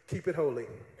 keep it holy.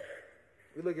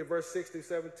 We look at verse 6 through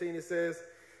 17. It says,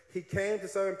 he came to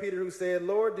Simon Peter who said,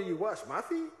 Lord, do you wash my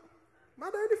feet? My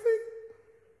dirty feet?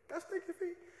 That's stinky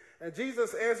feet. And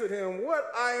Jesus answered him,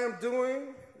 what I am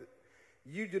doing,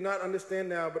 you do not understand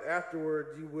now, but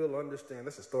afterward you will understand.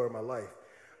 That's the story of my life.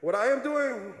 What I am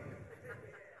doing,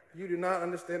 you do not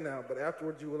understand now, but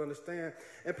afterward you will understand.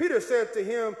 And Peter said to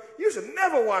him, you should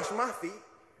never wash my feet.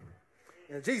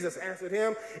 And Jesus answered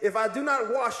him, if I do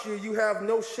not wash you, you have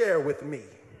no share with me.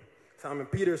 Simon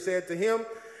Peter said to him,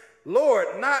 Lord,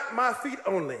 not my feet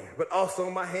only, but also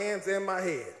my hands and my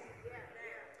head.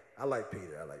 I like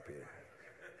Peter.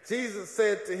 Jesus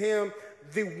said to him,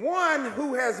 the one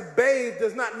who has bathed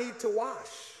does not need to wash,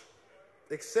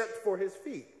 except for his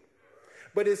feet,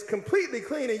 but is completely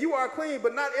clean. And you are clean,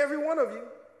 but not every one of you.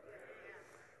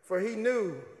 For he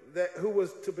knew that who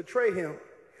was to betray him.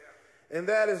 And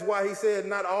that is why he said,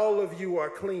 not all of you are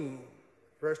clean.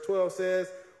 Verse 12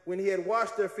 says, when he had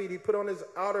washed their feet, he put on his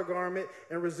outer garment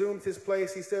and resumed his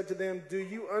place. He said to them, do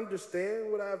you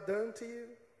understand what I've done to you?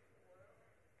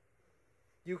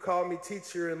 You call me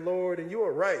teacher and Lord, and you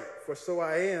are right, for so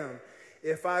I am.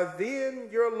 If I then,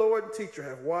 your Lord and teacher,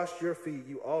 have washed your feet,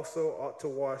 you also ought to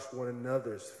wash one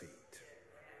another's feet.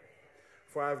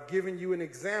 For I've given you an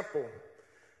example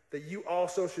that you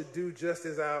also should do just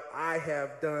as I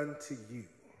have done to you.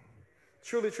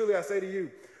 Truly, truly, I say to you,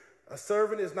 a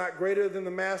servant is not greater than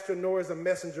the master, nor is a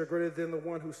messenger greater than the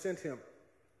one who sent him.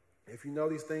 If you know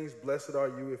these things, blessed are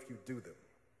you if you do them.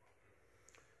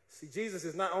 See, Jesus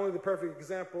is not only the perfect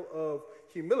example of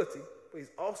humility, but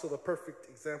he's also the perfect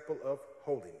example of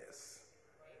holiness.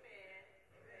 Amen.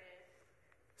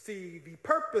 See, the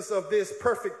purpose of this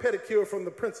perfect pedicure from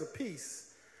the Prince of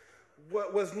Peace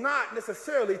was not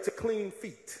necessarily to clean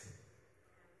feet,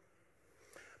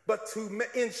 but to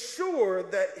ensure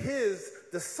that his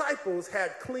disciples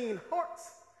had clean hearts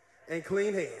and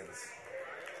clean hands.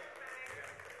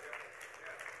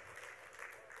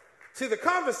 See, the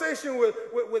conversation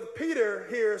with Peter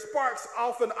here sparks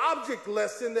off an object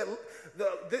lesson that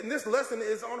this lesson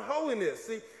is on holiness.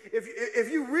 See,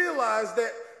 if you realize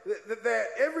that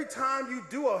every time you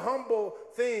do a humble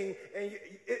thing, and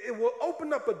it will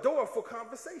open up a door for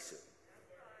conversation.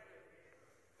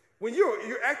 When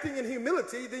you're acting in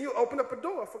humility, then you open up a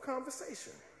door for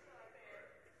conversation.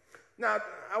 Now,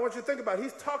 I want you to think about it.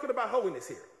 He's talking about holiness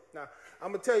here. Now, I'm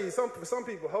going to tell you, for some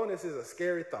people, holiness is a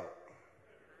scary thought.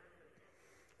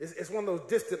 It's one of those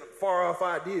distant, far-off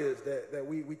ideas that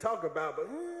we talk about, but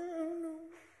I don't know.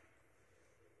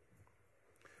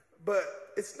 But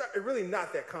it's really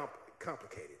not that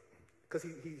complicated, because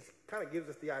he kind of gives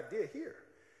us the idea here.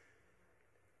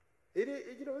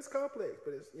 It's complex,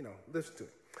 but it's, listen to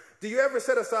it. Do you ever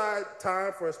set aside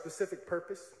time for a specific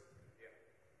purpose?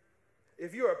 Yeah.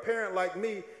 If you're a parent like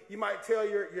me, you might tell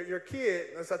your kid,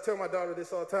 as I tell my daughter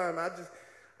this all the time,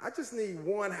 I just need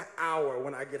 1 hour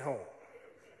when I get home.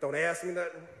 Don't ask me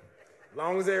nothing. As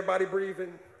long as everybody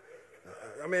breathing.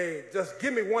 Just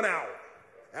give me 1 hour.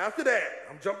 After that,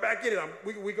 I'm jump back in it.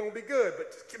 We're going to be good,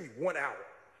 but just give me 1 hour.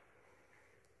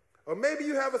 Or maybe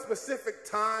you have a specific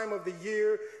time of the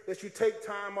year that you take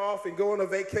time off and go on a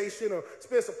vacation or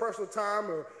spend some personal time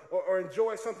or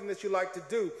enjoy something that you like to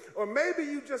do. Or maybe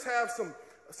you just have some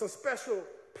special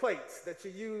plates that you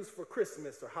use for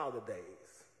Christmas or holidays.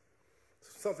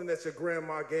 Something that your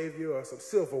grandma gave you, or some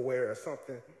silverware or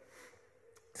something.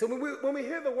 So when we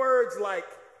hear the words like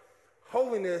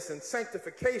holiness and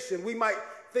sanctification, we might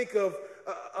think of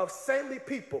saintly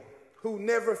people who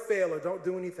never fail or don't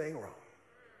do anything wrong.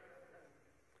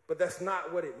 But that's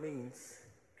not what it means.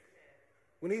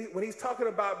 When he's talking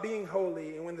about being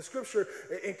holy, and when the scripture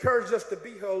encourages us to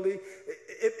be holy,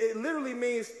 it literally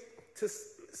means to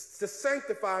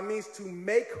sanctify, means to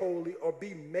make holy or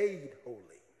be made holy.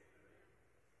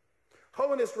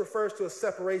 Holiness refers to a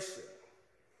separation,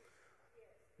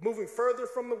 moving further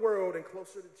from the world and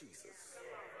closer to Jesus.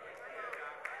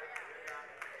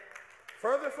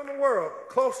 Further from the world,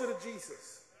 closer to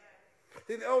Jesus.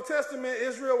 In the Old Testament,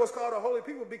 Israel was called a holy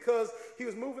people because he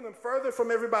was moving them further from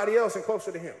everybody else and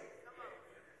closer to him.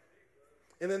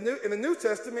 In the New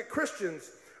Testament,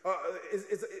 Christians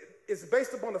is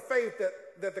based upon the faith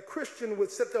that the Christian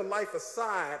would set their life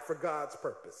aside for God's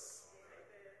purpose.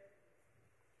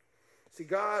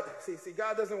 God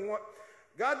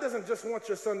doesn't just want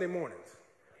your Sunday mornings.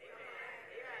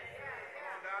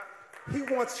 He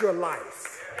wants your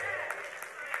life.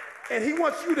 And he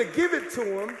wants you to give it to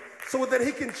him so that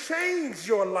he can change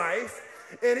your life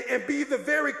and be the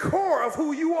very core of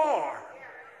who you are.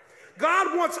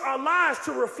 God wants our lives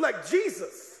to reflect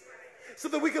Jesus so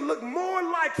that we can look more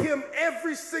like him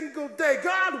every single day.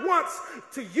 God wants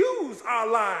to use our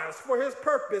lives for his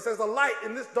purpose as a light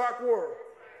in this dark world.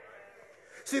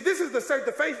 See, this is the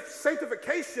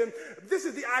sanctification. This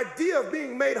is the idea of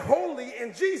being made holy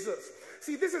in Jesus.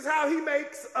 See, this is how he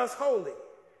makes us holy.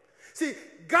 See,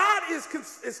 God is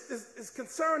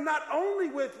concerned not only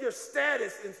with your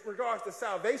status in regards to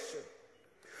salvation,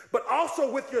 but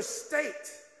also with your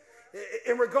state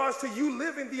in regards to you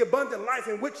living the abundant life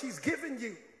in which he's given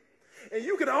you. And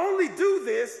you can only do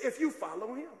this if you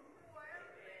follow him.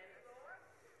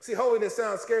 See, holiness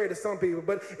sounds scary to some people,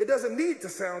 but it doesn't need to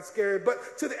sound scary.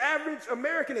 But to the average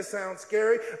American, it sounds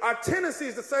scary. Our tendency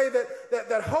is to say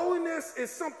that holiness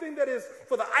is something that is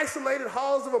for the isolated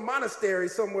halls of a monastery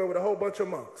somewhere with a whole bunch of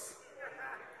monks.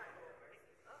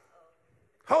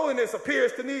 Holiness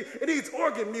appears to needs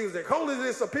organ music.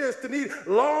 Holiness appears to need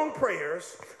long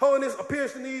prayers. Holiness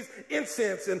appears to need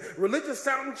incense and religious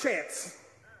sounding chants.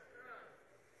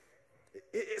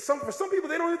 For some people,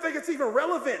 they don't even think it's even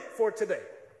relevant for today.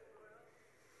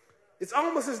 It's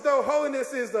almost as though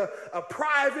holiness is a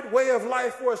private way of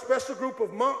life for a special group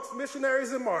of monks,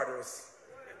 missionaries, and martyrs.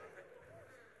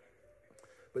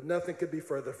 But nothing could be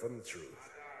further from the truth.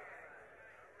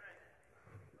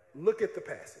 Look at the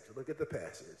passage. Look at the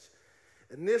passage.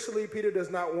 Initially, Peter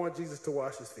does not want Jesus to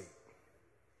wash his feet.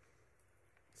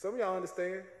 Some of y'all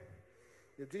understand.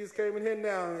 If Jesus came in here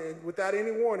now and without any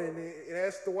warning and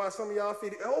asked to wash some of y'all's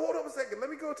feet, hold up a second.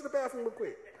 Let me go to the bathroom real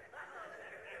quick.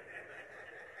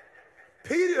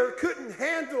 Peter couldn't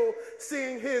handle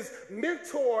seeing his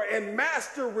mentor and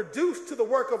master reduced to the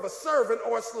work of a servant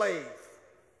or a slave.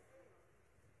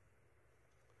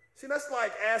 See, that's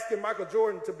like asking Michael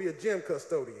Jordan to be a gym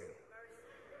custodian.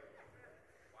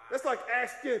 That's like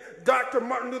asking Dr.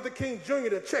 Martin Luther King Jr.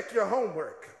 to check your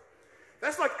homework.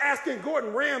 That's like asking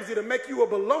Gordon Ramsay to make you a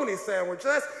bologna sandwich.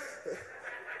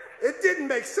 It didn't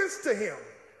make sense to him.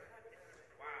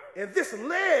 And this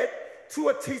led to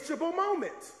a teachable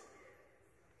moment.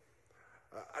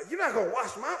 You're not going to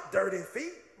wash my dirty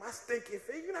feet, my stinky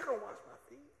feet. You're not going to wash my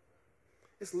feet.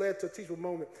 This led to a teachable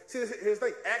moment. See, here's the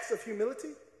thing, acts of humility.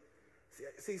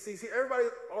 See, everybody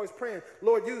always praying,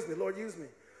 Lord, use me, Lord, use me.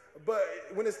 But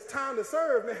when it's time to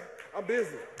serve, man, I'm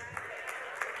busy.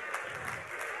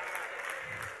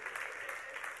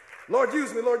 Lord,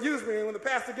 use me, Lord, use me. And when the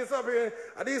pastor gets up here,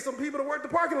 I need some people to work the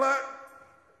parking lot.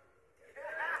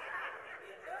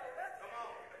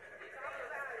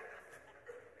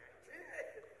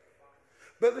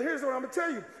 But here's what I'm going to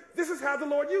tell you. This is how the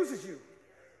Lord uses you.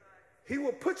 He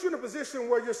will put you in a position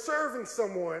where you're serving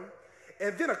someone,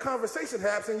 and then a conversation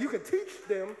happens, and you can teach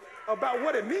them about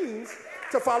what it means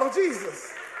to follow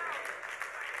Jesus.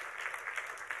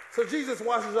 So Jesus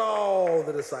washes all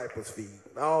the disciples' feet,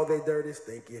 all their dirty,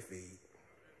 stinky feet.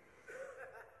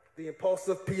 The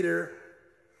impulsive Peter,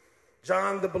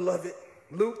 John the beloved,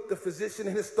 Luke the physician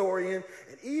and historian,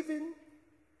 and even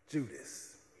Judas.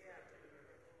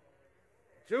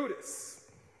 Judas,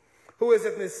 who is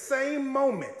at this same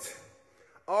moment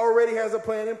already has a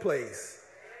plan in place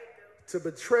to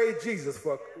betray Jesus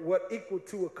for what equal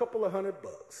to a couple of $100.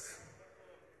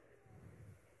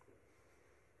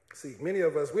 See, many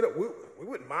of us, we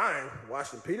wouldn't mind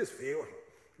washing Peter's feet.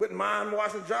 Wouldn't mind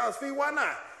washing John's feet. Why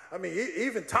not? I mean,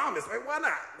 even Thomas, man, why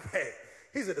not? Hey,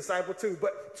 he's a disciple too.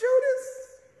 But Judas,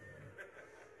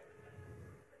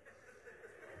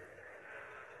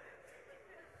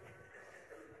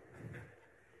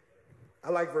 I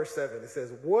like verse 7. It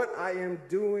says, what I am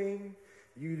doing,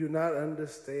 you do not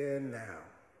understand now.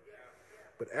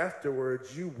 But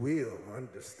afterwards, you will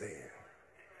understand.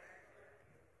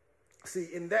 See,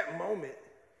 in that moment,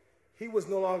 he was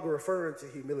no longer referring to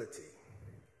humility.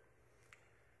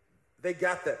 They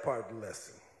got that part of the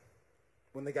lesson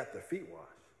when they got their feet washed.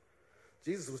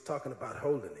 Jesus was talking about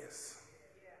holiness.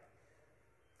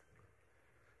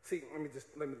 See,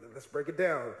 let's break it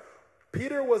down.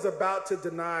 Peter was about to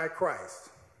deny Christ,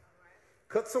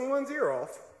 cut someone's ear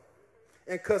off,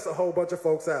 and cuss a whole bunch of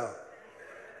folks out.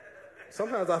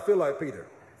 Sometimes I feel like Peter.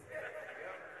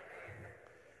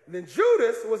 And then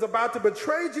Judas was about to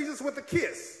betray Jesus with a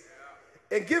kiss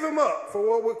and give him up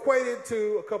for what equated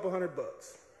to a couple $100.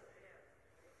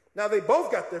 Now, they both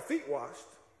got their feet washed.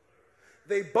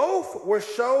 They both were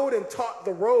showed and taught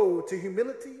the road to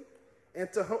humility and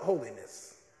to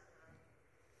holiness.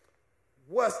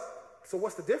 So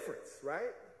what's the difference,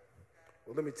 right?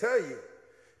 Well, let me tell you.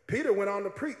 Peter went on to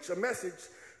preach a message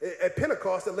at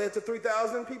Pentecost that led to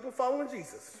 3,000 people following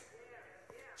Jesus.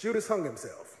 Judas hung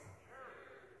himself.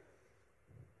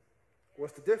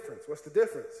 What's the difference? What's the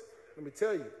difference? Let me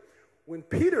tell you. When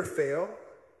Peter fell,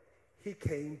 he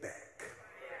came back.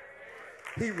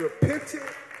 He repented.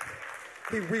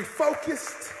 He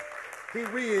refocused. He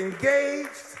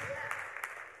re-engaged.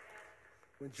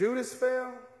 When Judas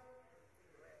fell,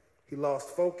 he lost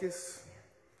focus.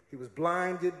 He was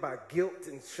blinded by guilt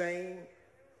and shame.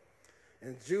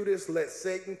 And Judas let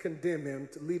Satan condemn him,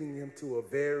 leading him to a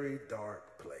very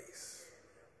dark place.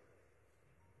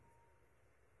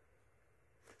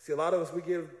 See, a lot of us, we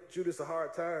give Judas a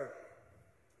hard time.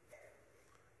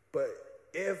 But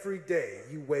every day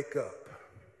you wake up,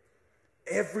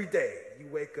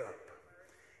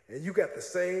 and you got the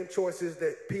same choices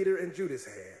that Peter and Judas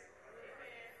had.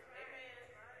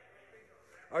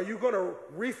 Are you going to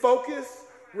refocus,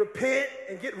 repent,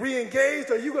 and get re-engaged,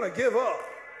 or are you going to give up?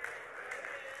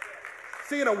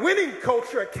 See, in a winning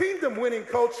culture, a kingdom winning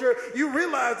culture, you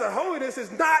realize that holiness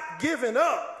is not giving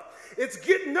up. It's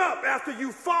getting up after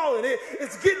you've fallen.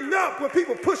 It's getting up when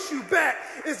people push you back.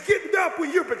 It's getting up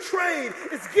when you're betrayed.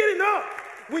 It's getting up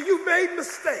when you've made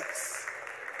mistakes.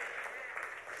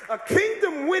 A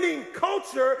kingdom winning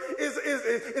culture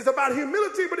is about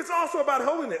humility, but it's also about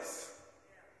holiness.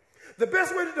 The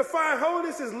best way to define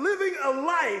holiness is living a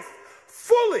life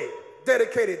fully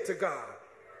dedicated to God.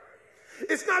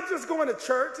 It's not just going to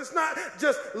church. It's not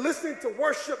just listening to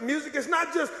worship music. It's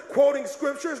not just quoting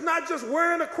scripture. It's not just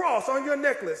wearing a cross on your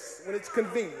necklace when it's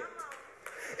convenient.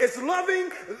 It's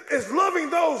loving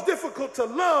those difficult to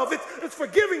love. It's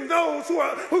forgiving those who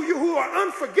are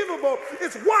unforgivable.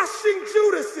 It's washing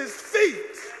Judas's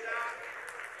feet.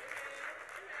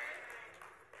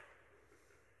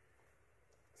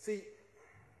 See,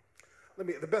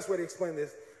 the best way to explain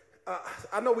this,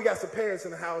 I know we got some parents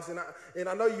in the house, and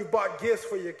I know you bought gifts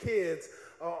for your kids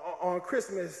on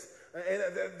Christmas And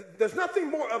there's nothing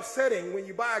more upsetting when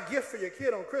you buy a gift for your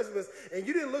kid on Christmas and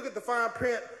you didn't look at the fine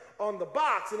print on the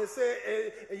box and it said,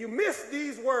 and you missed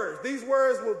these words. These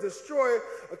words will destroy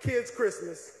a kid's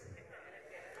Christmas.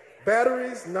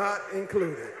 Batteries not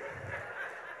included.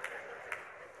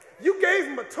 You gave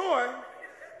him a toy,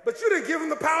 but you didn't give him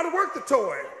the power to work the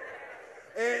toy.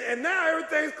 And now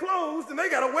everything's closed and they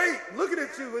gotta wait, looking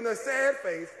at you in a sad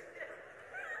face.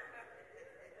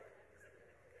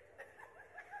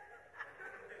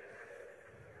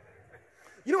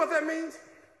 You know what that means?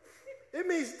 It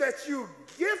means that you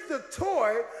give the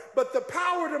toy, but the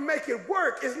power to make it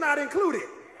work is not included.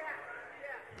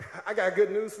 I got good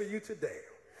news for you today.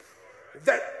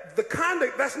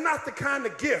 That's not the kind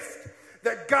of gift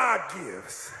that God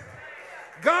gives.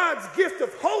 God's gift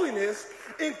of holiness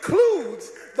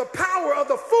includes the power of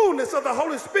the fullness of the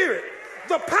Holy Spirit,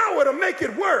 the power to make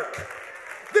it work.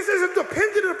 This isn't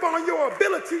dependent upon your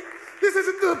ability. This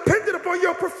isn't dependent upon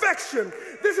your perfection.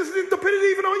 This isn't dependent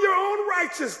even on your own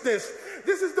righteousness.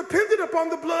 This is dependent upon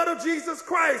the blood of Jesus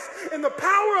Christ and the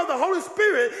power of the Holy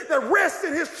Spirit that rests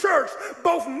in his church,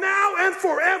 both now and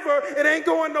forever. It ain't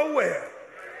going nowhere.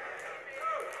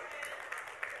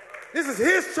 This is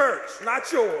his church,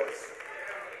 not yours.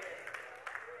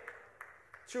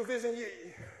 Truth is,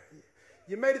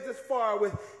 you made it this far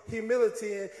with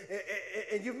humility,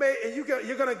 and you're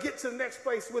going to get to the next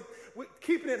place with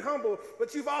keeping it humble,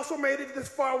 but you've also made it this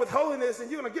far with holiness,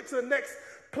 and you're going to get to the next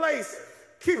place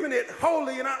keeping it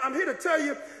holy. And I'm here to tell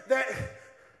you that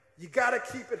you got to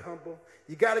keep it humble.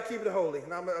 You got to keep it holy.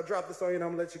 And I'll drop this on you, and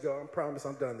I'm going to let you go. I promise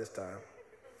I'm done this time.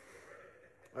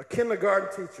 A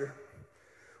kindergarten teacher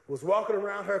was walking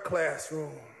around her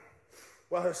classroom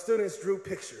while her students drew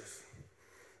pictures.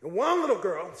 And one little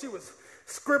girl, she was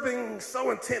scribbling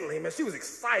so intently, man, she was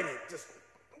excited, just,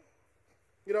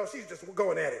 she's just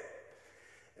going at it.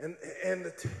 And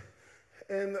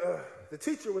the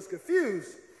teacher was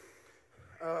confused.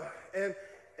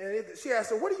 She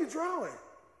asked her, "What are you drawing?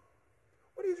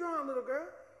 What are you drawing, little girl?"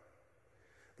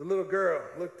 The little girl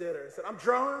looked at her and said, "I'm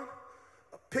drawing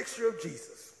a picture of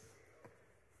Jesus."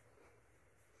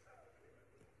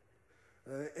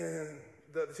 And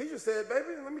the teacher said,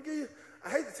 "Baby, let me give you, I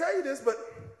hate to tell you this, but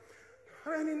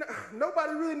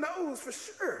nobody really knows for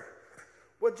sure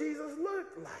what Jesus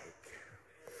looked like."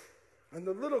 And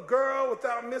the little girl,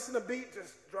 without missing a beat,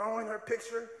 just drawing her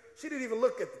picture, she didn't even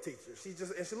look at the teacher. She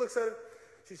looks at her,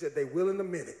 she said, "They will in a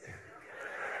minute."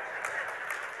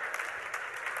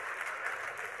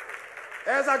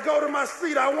 As I go to my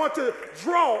seat, I want to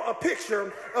draw a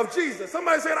picture of Jesus.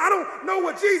 Somebody said, "I don't know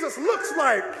what Jesus looks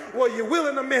like." Well, you will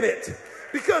in a minute.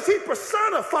 Because he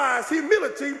personifies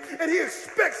humility and he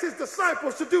expects his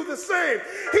disciples to do the same.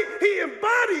 He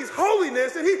embodies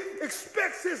holiness and he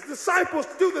expects his disciples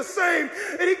to do the same.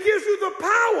 And he gives you the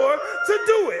power to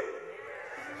do it.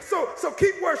 So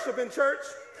keep worshiping, church.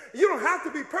 You don't have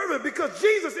to be perfect because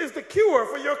Jesus is the cure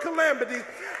for your calamities.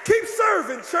 Keep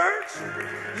serving, church.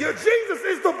 Your Jesus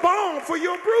is the balm for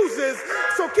your bruises.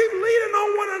 So keep leaning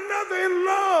on one another in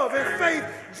love and faith.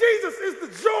 Jesus is the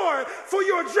joy for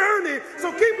your journey.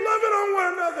 So keep loving on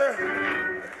one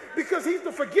another because he's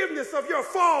the forgiveness of your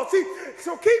faults.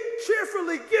 So keep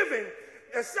cheerfully giving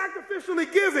and sacrificially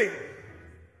giving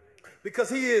because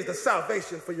he is the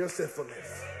salvation for your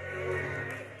sinfulness.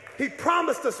 He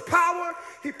promised us power,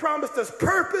 he promised us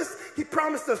purpose, he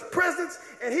promised us presence,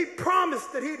 and he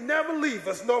promised that he'd never leave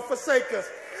us nor forsake us.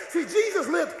 See, Jesus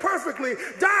lived perfectly,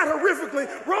 died horrifically,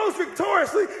 rose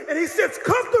victoriously, and he sits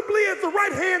comfortably at the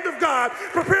right hand of God,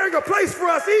 preparing a place for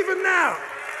us even now.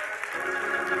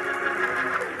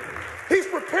 He's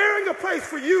preparing a place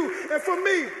for you and for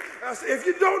me. If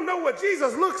you don't know what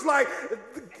Jesus looks like,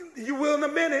 you will in a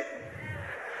minute.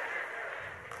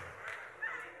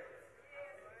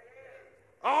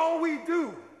 All we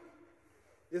do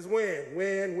is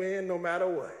win, no matter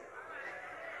what.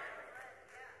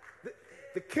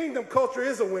 The kingdom culture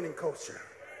is a winning culture.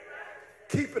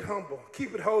 Keep it humble,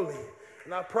 keep it holy,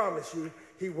 and I promise you,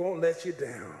 he won't let you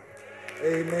down.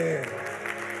 Amen.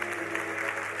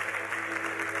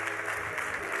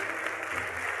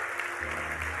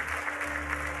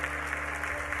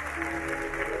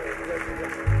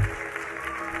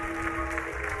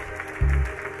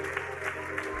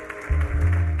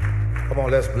 Come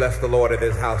on, let's bless the Lord in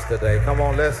this house today. Come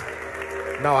on, let's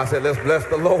bless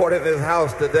the Lord in this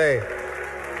house today.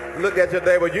 Look at your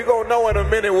neighbor. You're going to know in a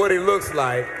minute what he looks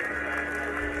like.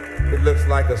 He looks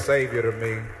like a savior to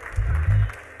me.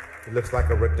 He looks like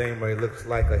a redeemer. He looks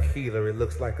like a healer. He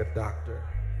looks like a doctor.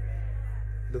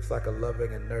 He looks like a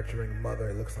loving and nurturing mother.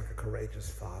 He looks like a courageous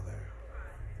father.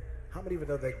 How many of you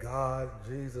know that God,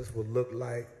 Jesus, will look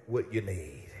like what you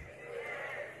need?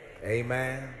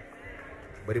 Amen.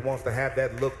 But he wants to have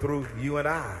that look through you and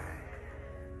I.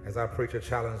 As our preacher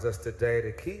challenged us today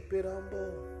to keep it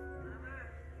humble,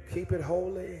 keep it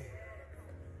holy.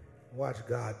 Watch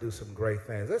God do some great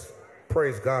things. Let's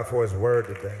praise God for his word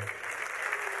today.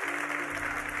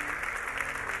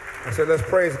 I said, let's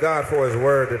praise God for his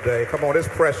word today. Come on, it's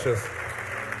precious.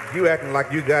 You acting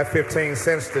like you got 15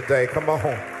 cents today. Come on.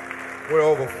 We're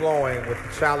overflowing with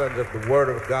the challenge of the word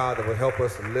of God that will help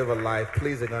us to live a life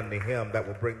pleasing unto him, that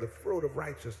will bring the fruit of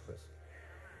righteousness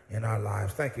in our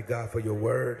lives. Thank you, God, for your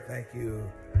word. Thank you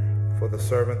for the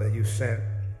servant that you sent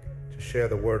to share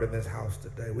the word in this house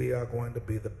today. We are going to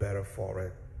be the better for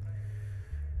it.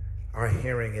 Our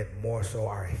hearing it, more so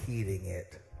our heeding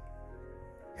it.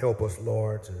 Help us,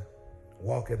 Lord, to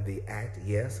walk in the act,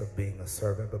 yes, of being a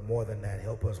servant, but more than that,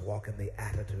 help us walk in the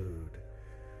attitude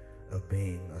of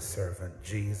being a servant.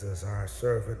 Jesus, our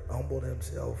servant, humbled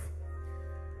himself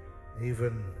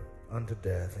even unto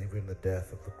death, even the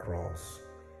death of the cross.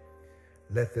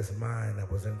 Let this mind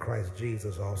that was in Christ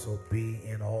Jesus also be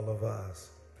in all of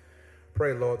us.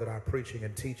 Pray, Lord, that our preaching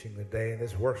and teaching today and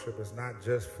this worship is not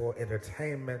just for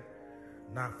entertainment,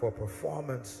 not for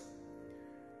performance,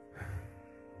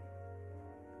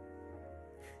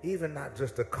 even not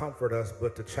just to comfort us,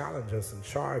 but to challenge us and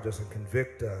charge us and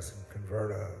convict us and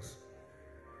convert us,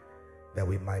 that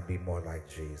we might be more like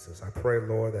Jesus. I pray,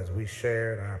 Lord, as we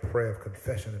share in our prayer of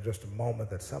confession in just a moment,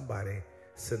 that somebody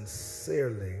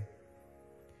sincerely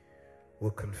will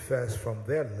confess from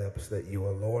their lips that you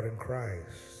are Lord in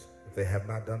Christ, if they have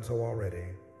not done so already,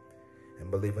 and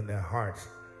believe in their hearts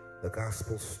the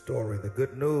gospel story, the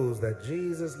good news that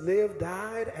Jesus lived,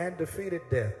 died, and defeated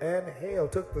death and hell,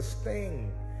 took the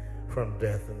sting from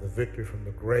death and the victory from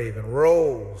the grave, and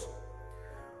rose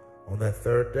on that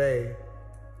third day,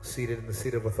 seated in the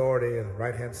seat of authority on the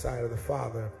right-hand side of the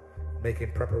Father,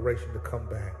 making preparation to come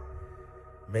back.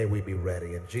 May we be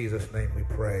ready. In Jesus' name we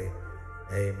pray.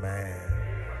 Amen.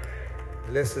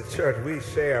 Listen, church, we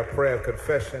share a prayer of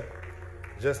confession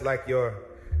just like your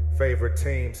favorite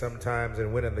team sometimes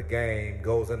in winning the game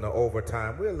goes into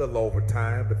overtime. We're a little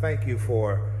overtime, but thank you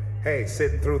for, hey,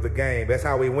 sitting through the game. That's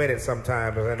how we win it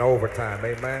sometimes, in overtime.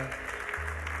 Amen.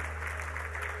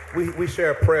 We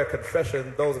share a prayer of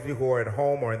confession. Those of you who are at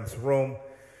home or in this room,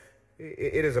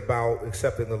 it is about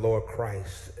accepting the Lord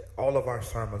Christ. All of our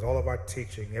sermons, all of our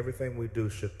teaching, everything we do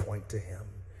should point to him.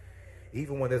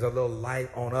 Even when there's a little light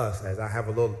on us, as I have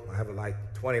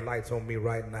like 20 lights on me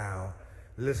right now.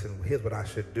 Listen, here's what I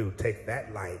should do. Take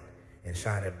that light and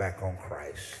shine it back on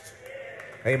Christ.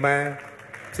 Amen.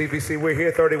 TBC, we're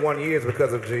here 31 years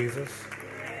because of Jesus.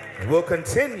 And we'll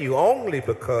continue only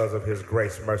because of his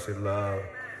grace, mercy, love.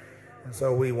 And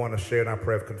so we want to share in our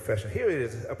prayer of confession. Here it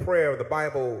is, a prayer. The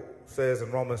Bible says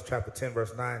in Romans chapter 10,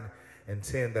 verse 9 and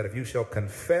 10, that if you shall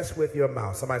confess with your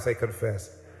mouth, somebody say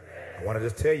confess. I want to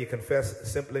just tell you, confess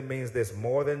simply means this,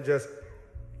 more than just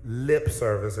lip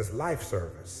service, it's life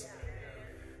service.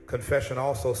 Confession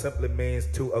also simply means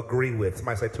to agree with.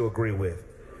 Somebody say to agree with.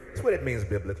 That's what it means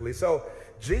biblically. So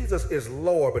Jesus is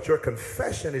Lord, but your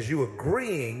confession is you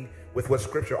agreeing with what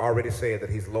Scripture already said, that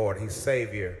he's Lord, he's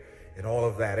Savior, and all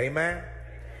of that. Amen?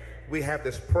 We have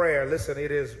this prayer. Listen,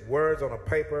 it is words on a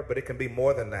paper, but it can be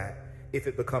more than that if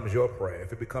it becomes your prayer,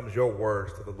 if it becomes your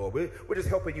words to the Lord. We're just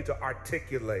helping you to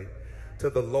articulate to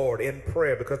the Lord in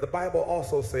prayer, because the Bible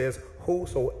also says,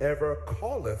 whosoever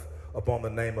calleth upon the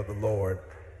name of the Lord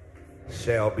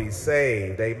shall be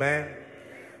saved. Amen?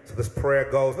 So this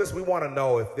prayer goes, listen, we want to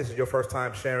know if this is your first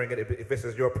time sharing it, if this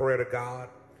is your prayer to God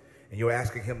and you're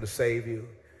asking him to save you.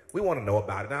 We want to know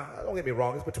about it. Now, don't get me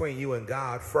wrong, it's between you and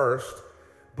God first,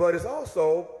 but it's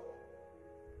also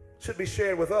should be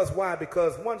shared with us. Why?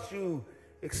 Because once you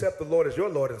accept the Lord as your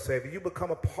Lord and Savior, you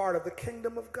become a part of the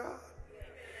kingdom of God.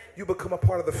 You become a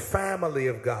part of the family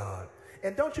of God.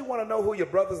 And don't you want to know who your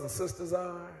brothers and sisters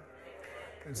are?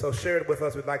 And so share it with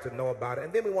us. We'd like to know about it.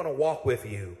 And then we want to walk with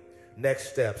you,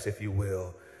 next steps, if you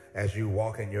will, as you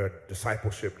walk in your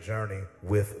discipleship journey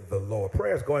with the Lord.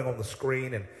 Prayer is going on the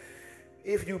screen, and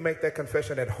if you make that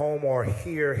confession at home or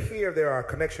here there are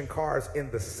connection cards in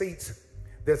the seats.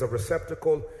 There's a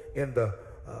receptacle in the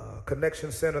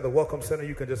connection center, the welcome center.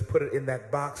 You can just put it in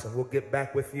that box and we'll get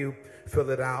back with you, fill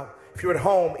it out. If you're at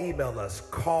home, email us,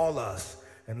 call us,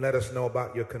 and let us know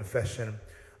about your confession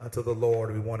unto the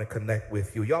Lord. We want to connect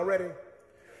with you. Y'all ready?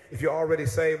 If you're already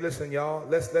saved, listen, y'all,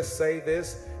 let's say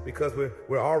this, because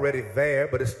we're already there,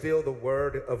 but it's still the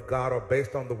word of God, or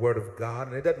based on the word of God,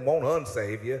 and it doesn't want to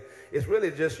unsave you. It's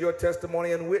really just your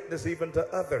testimony and witness even to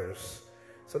others.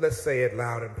 So let's say it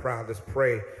loud and proud. Let's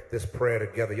pray this prayer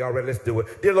together. Y'all ready? Let's do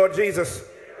it. Dear Lord Jesus,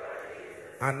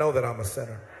 I know that I'm a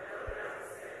sinner.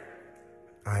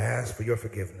 I ask for your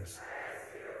forgiveness.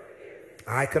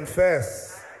 I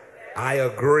confess, I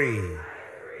agree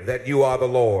that you are the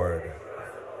Lord.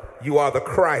 You are the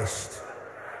Christ.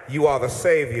 You are the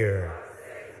Savior.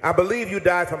 I believe you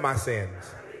died for my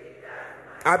sins.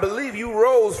 I believe you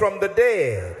rose from the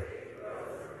dead.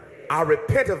 I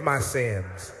repent of my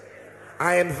sins.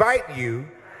 I invite you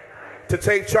to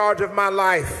take charge of my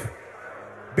life.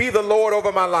 Be the Lord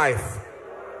over my life.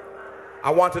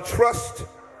 I want to trust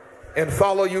and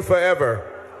follow you forever.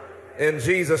 In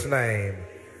Jesus' name,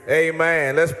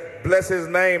 amen. Let's bless his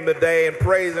name today and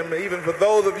praise him. Even for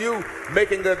those of you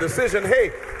making the decision,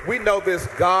 hey, we know this,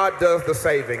 God does the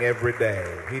saving every day.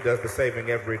 He does the saving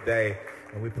every day.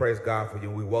 And we praise God for you.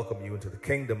 We welcome you into the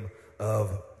kingdom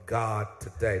of God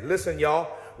today. Listen, y'all,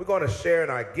 we're going to share in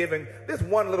our giving. This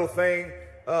one little thing,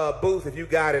 Booth, if you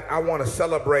got it, I want to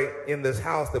celebrate in this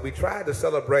house that we tried to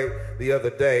celebrate the other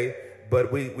day,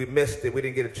 but we missed it. We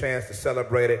didn't get a chance to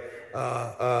celebrate it.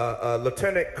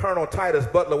 Lieutenant Colonel Titus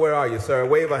Butler, where are you, sir?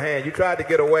 Wave a hand. You tried to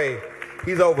get away.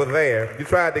 He's over there. You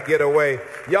tried to get away.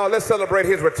 Y'all, let's celebrate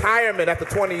his retirement after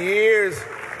 20 years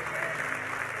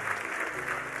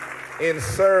in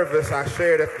service. I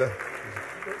shared at the,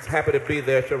 happy to be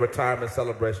there at your retirement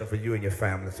celebration for you and your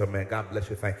family. So, man, God bless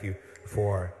you. Thank you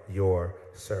for your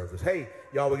service. Hey,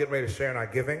 y'all, we're getting ready to share in our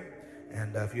giving.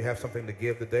 And if you have something to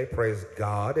give today, praise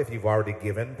God. If you've already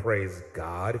given, praise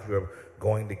God. If you're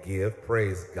going to give,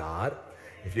 praise God.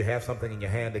 If you have something in your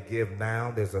hand to give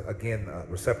now, there's, again, a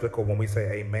receptacle. When we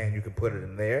say amen, you can put it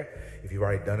in there. If you've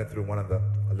already done it through one of the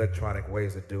electronic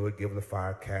ways to do it, give the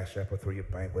fire, Cash App, or through your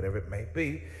bank, whatever it may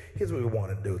be. Here's what we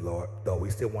want to do, Lord, though. We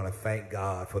still want to thank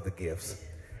God for the gifts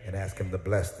and ask him to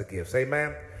bless the gifts.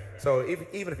 Amen? So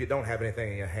even if you don't have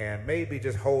anything in your hand, maybe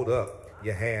just hold up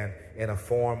your hand in a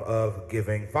form of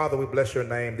giving. Father, we bless your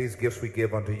name. These gifts we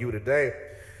give unto you today,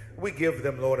 we give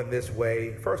them, Lord, in this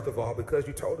way. First of all, because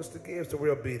you told us to give, so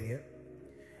we're obedient.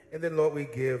 And then, Lord, we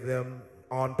give them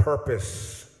on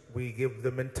purpose. We give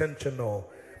them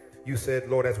intentional. You said,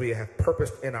 Lord, as we have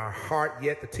purposed in our heart,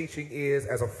 yet the teaching is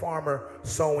as a farmer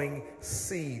sowing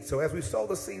seed. So as we sow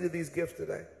the seed of these gifts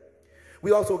today,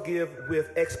 we also give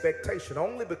with expectation,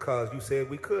 only because you said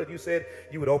we could. You said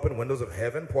you would open windows of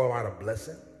heaven, pour out a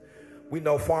blessing. We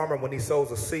know farmer, when he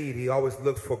sows a seed, he always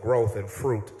looks for growth and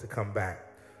fruit to come back.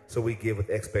 So we give with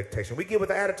expectation. We give with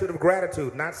the attitude of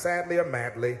gratitude, not sadly or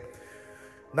madly,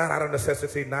 not out of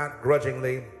necessity, not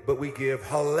grudgingly, but we give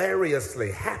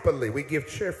hilariously, happily. We give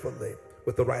cheerfully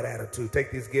with the right attitude.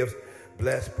 Take these gifts,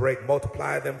 bless, break,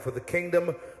 multiply them for the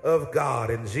kingdom of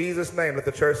God. In Jesus' name, let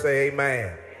the church say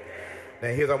amen. Now,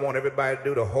 here's what I want everybody to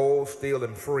do: to hold still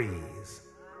and freeze.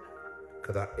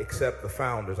 Because I accept the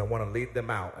founders. I want to lead them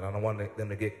out, and I don't want them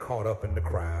to get caught up in the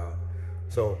crowd.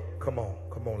 So come on,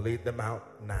 lead them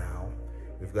out now.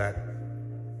 We've got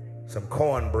some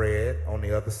cornbread on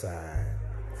the other side.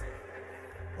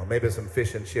 Or maybe some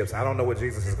fish and chips. I don't know what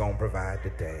Jesus is going to provide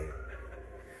today.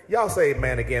 Y'all say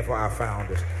amen again for our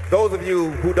founders. Those of you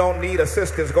who don't need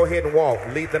assistance, go ahead and walk.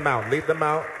 Lead them out. Lead them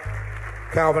out.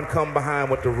 Calvin, come behind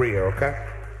with the rear, okay?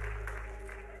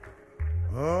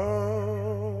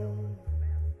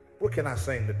 What can I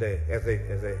sing today?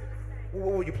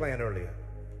 What were you playing earlier?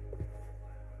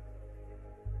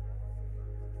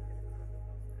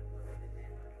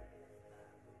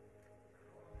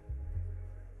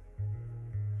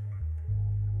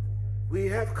 We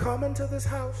have come into this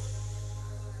house.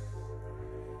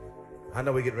 I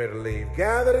know we're getting ready to leave.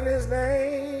 Gathered in his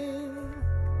name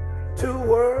to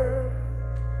worship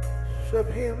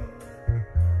him.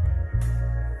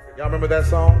 Y'all remember that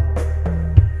song?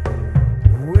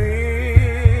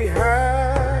 We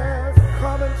have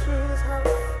come into this house.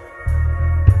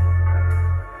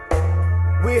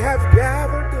 We have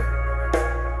gathered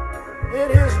in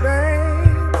his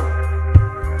name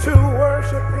to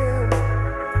worship him.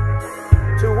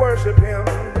 To worship him.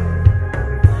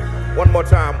 One more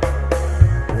time.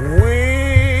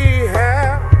 We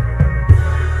have.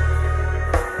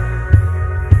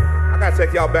 I gotta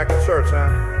take y'all back to church, huh?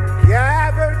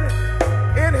 Gathered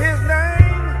in his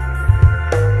name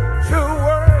to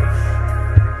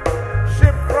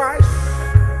worship Christ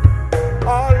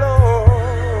our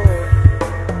Lord.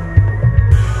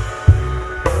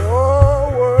 Oh,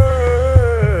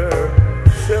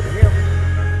 worship him,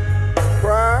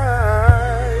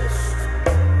 Christ.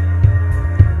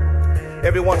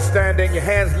 Everyone standing, your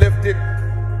hands lifted,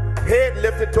 head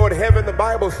lifted toward heaven. The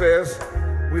Bible says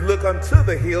we look unto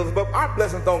the hills, but our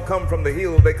blessings don't come from the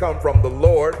hills, they come from the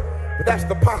Lord. But that's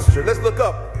the posture. Let's look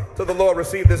up to the Lord,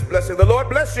 receive this blessing. The Lord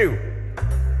bless you.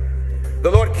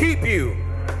 The Lord keep you.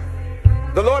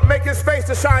 The Lord make his face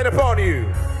to shine upon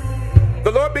you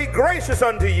The Lord be gracious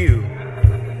unto you.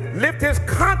 Lift his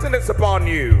countenance upon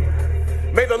you.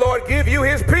 May the Lord give you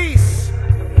his peace.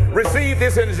 Receive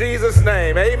this in Jesus'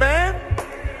 name. Amen.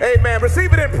 Amen.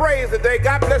 Receive it in praise today.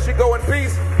 God bless you. Go in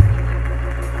peace.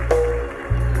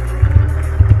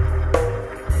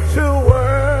 To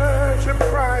worship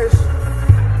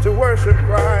Christ. To worship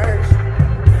Christ.